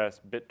 Postgres,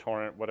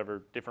 BitTorrent,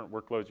 whatever different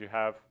workloads you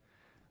have.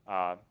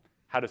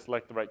 How to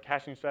select the right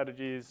caching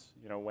strategies,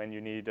 when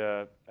you need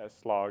a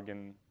slog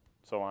and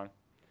so on.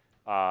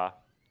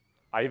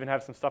 I even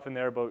have some stuff in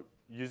there about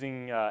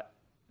using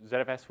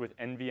ZFS with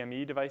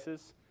NVMe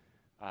devices.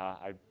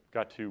 I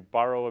got to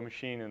borrow a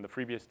machine in the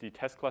FreeBSD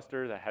test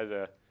cluster that has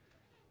a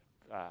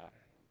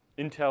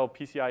Intel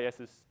PCI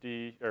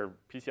SSD or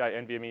PCI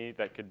NVMe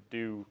that could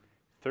do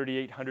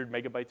 3,800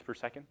 megabytes per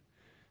second.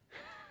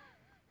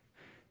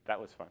 That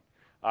was fun.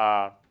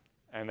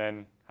 And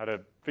then how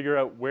to figure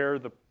out where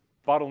the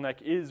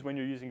bottleneck is when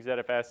you're using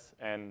ZFS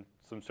and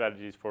some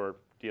strategies for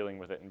dealing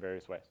with it in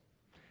various ways.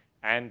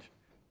 And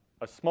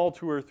a small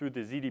tour through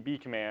the ZDB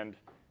command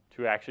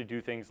to actually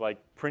do things like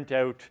print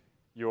out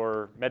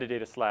your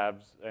metadata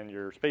slabs and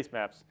your space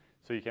maps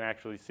so you can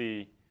actually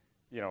see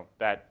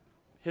that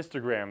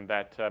histogram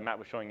that Matt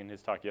was showing in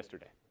his talk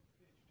yesterday.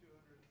 Page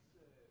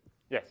 206.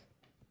 Yes.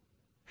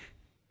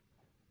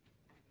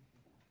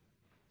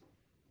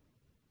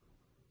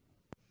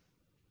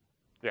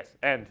 Yes,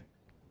 and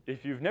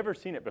if you've never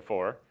seen it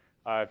before,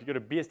 if you go to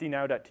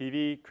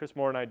bsdnow.tv, Chris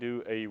Moore and I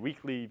do a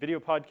weekly video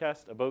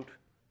podcast about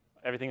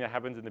everything that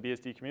happens in the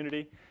BSD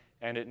community,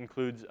 and it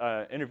includes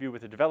an interview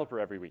with a developer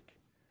every week.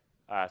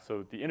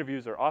 So the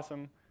interviews are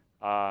awesome,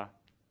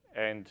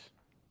 and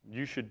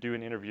you should do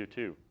an interview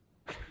too.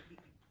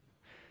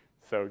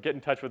 So get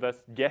in touch with us,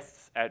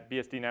 guests at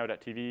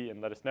bsdnow.tv,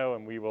 and let us know,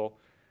 and we will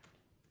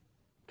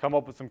come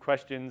up with some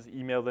questions,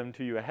 email them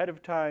to you ahead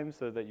of time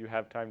so that you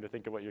have time to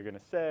think of what you're going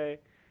to say,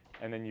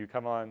 and then you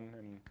come on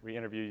and we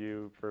interview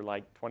you for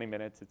like 20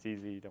 minutes. It's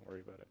easy, don't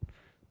worry about it.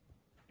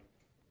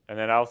 And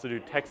then I also do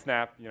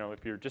TechSnap.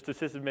 If you're just a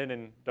sysadmin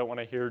and don't want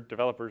to hear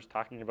developers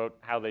talking about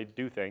how they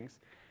do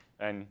things,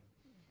 and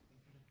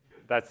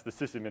that's the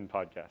sysadmin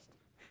podcast.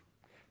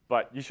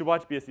 But you should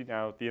watch BSD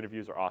Now. The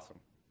interviews are awesome.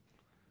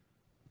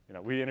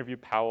 We interview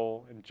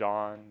Powell and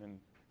John and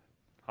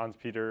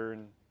Hans-Peter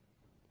and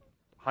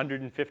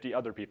 150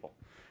 other people.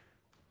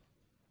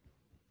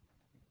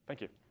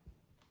 Thank you.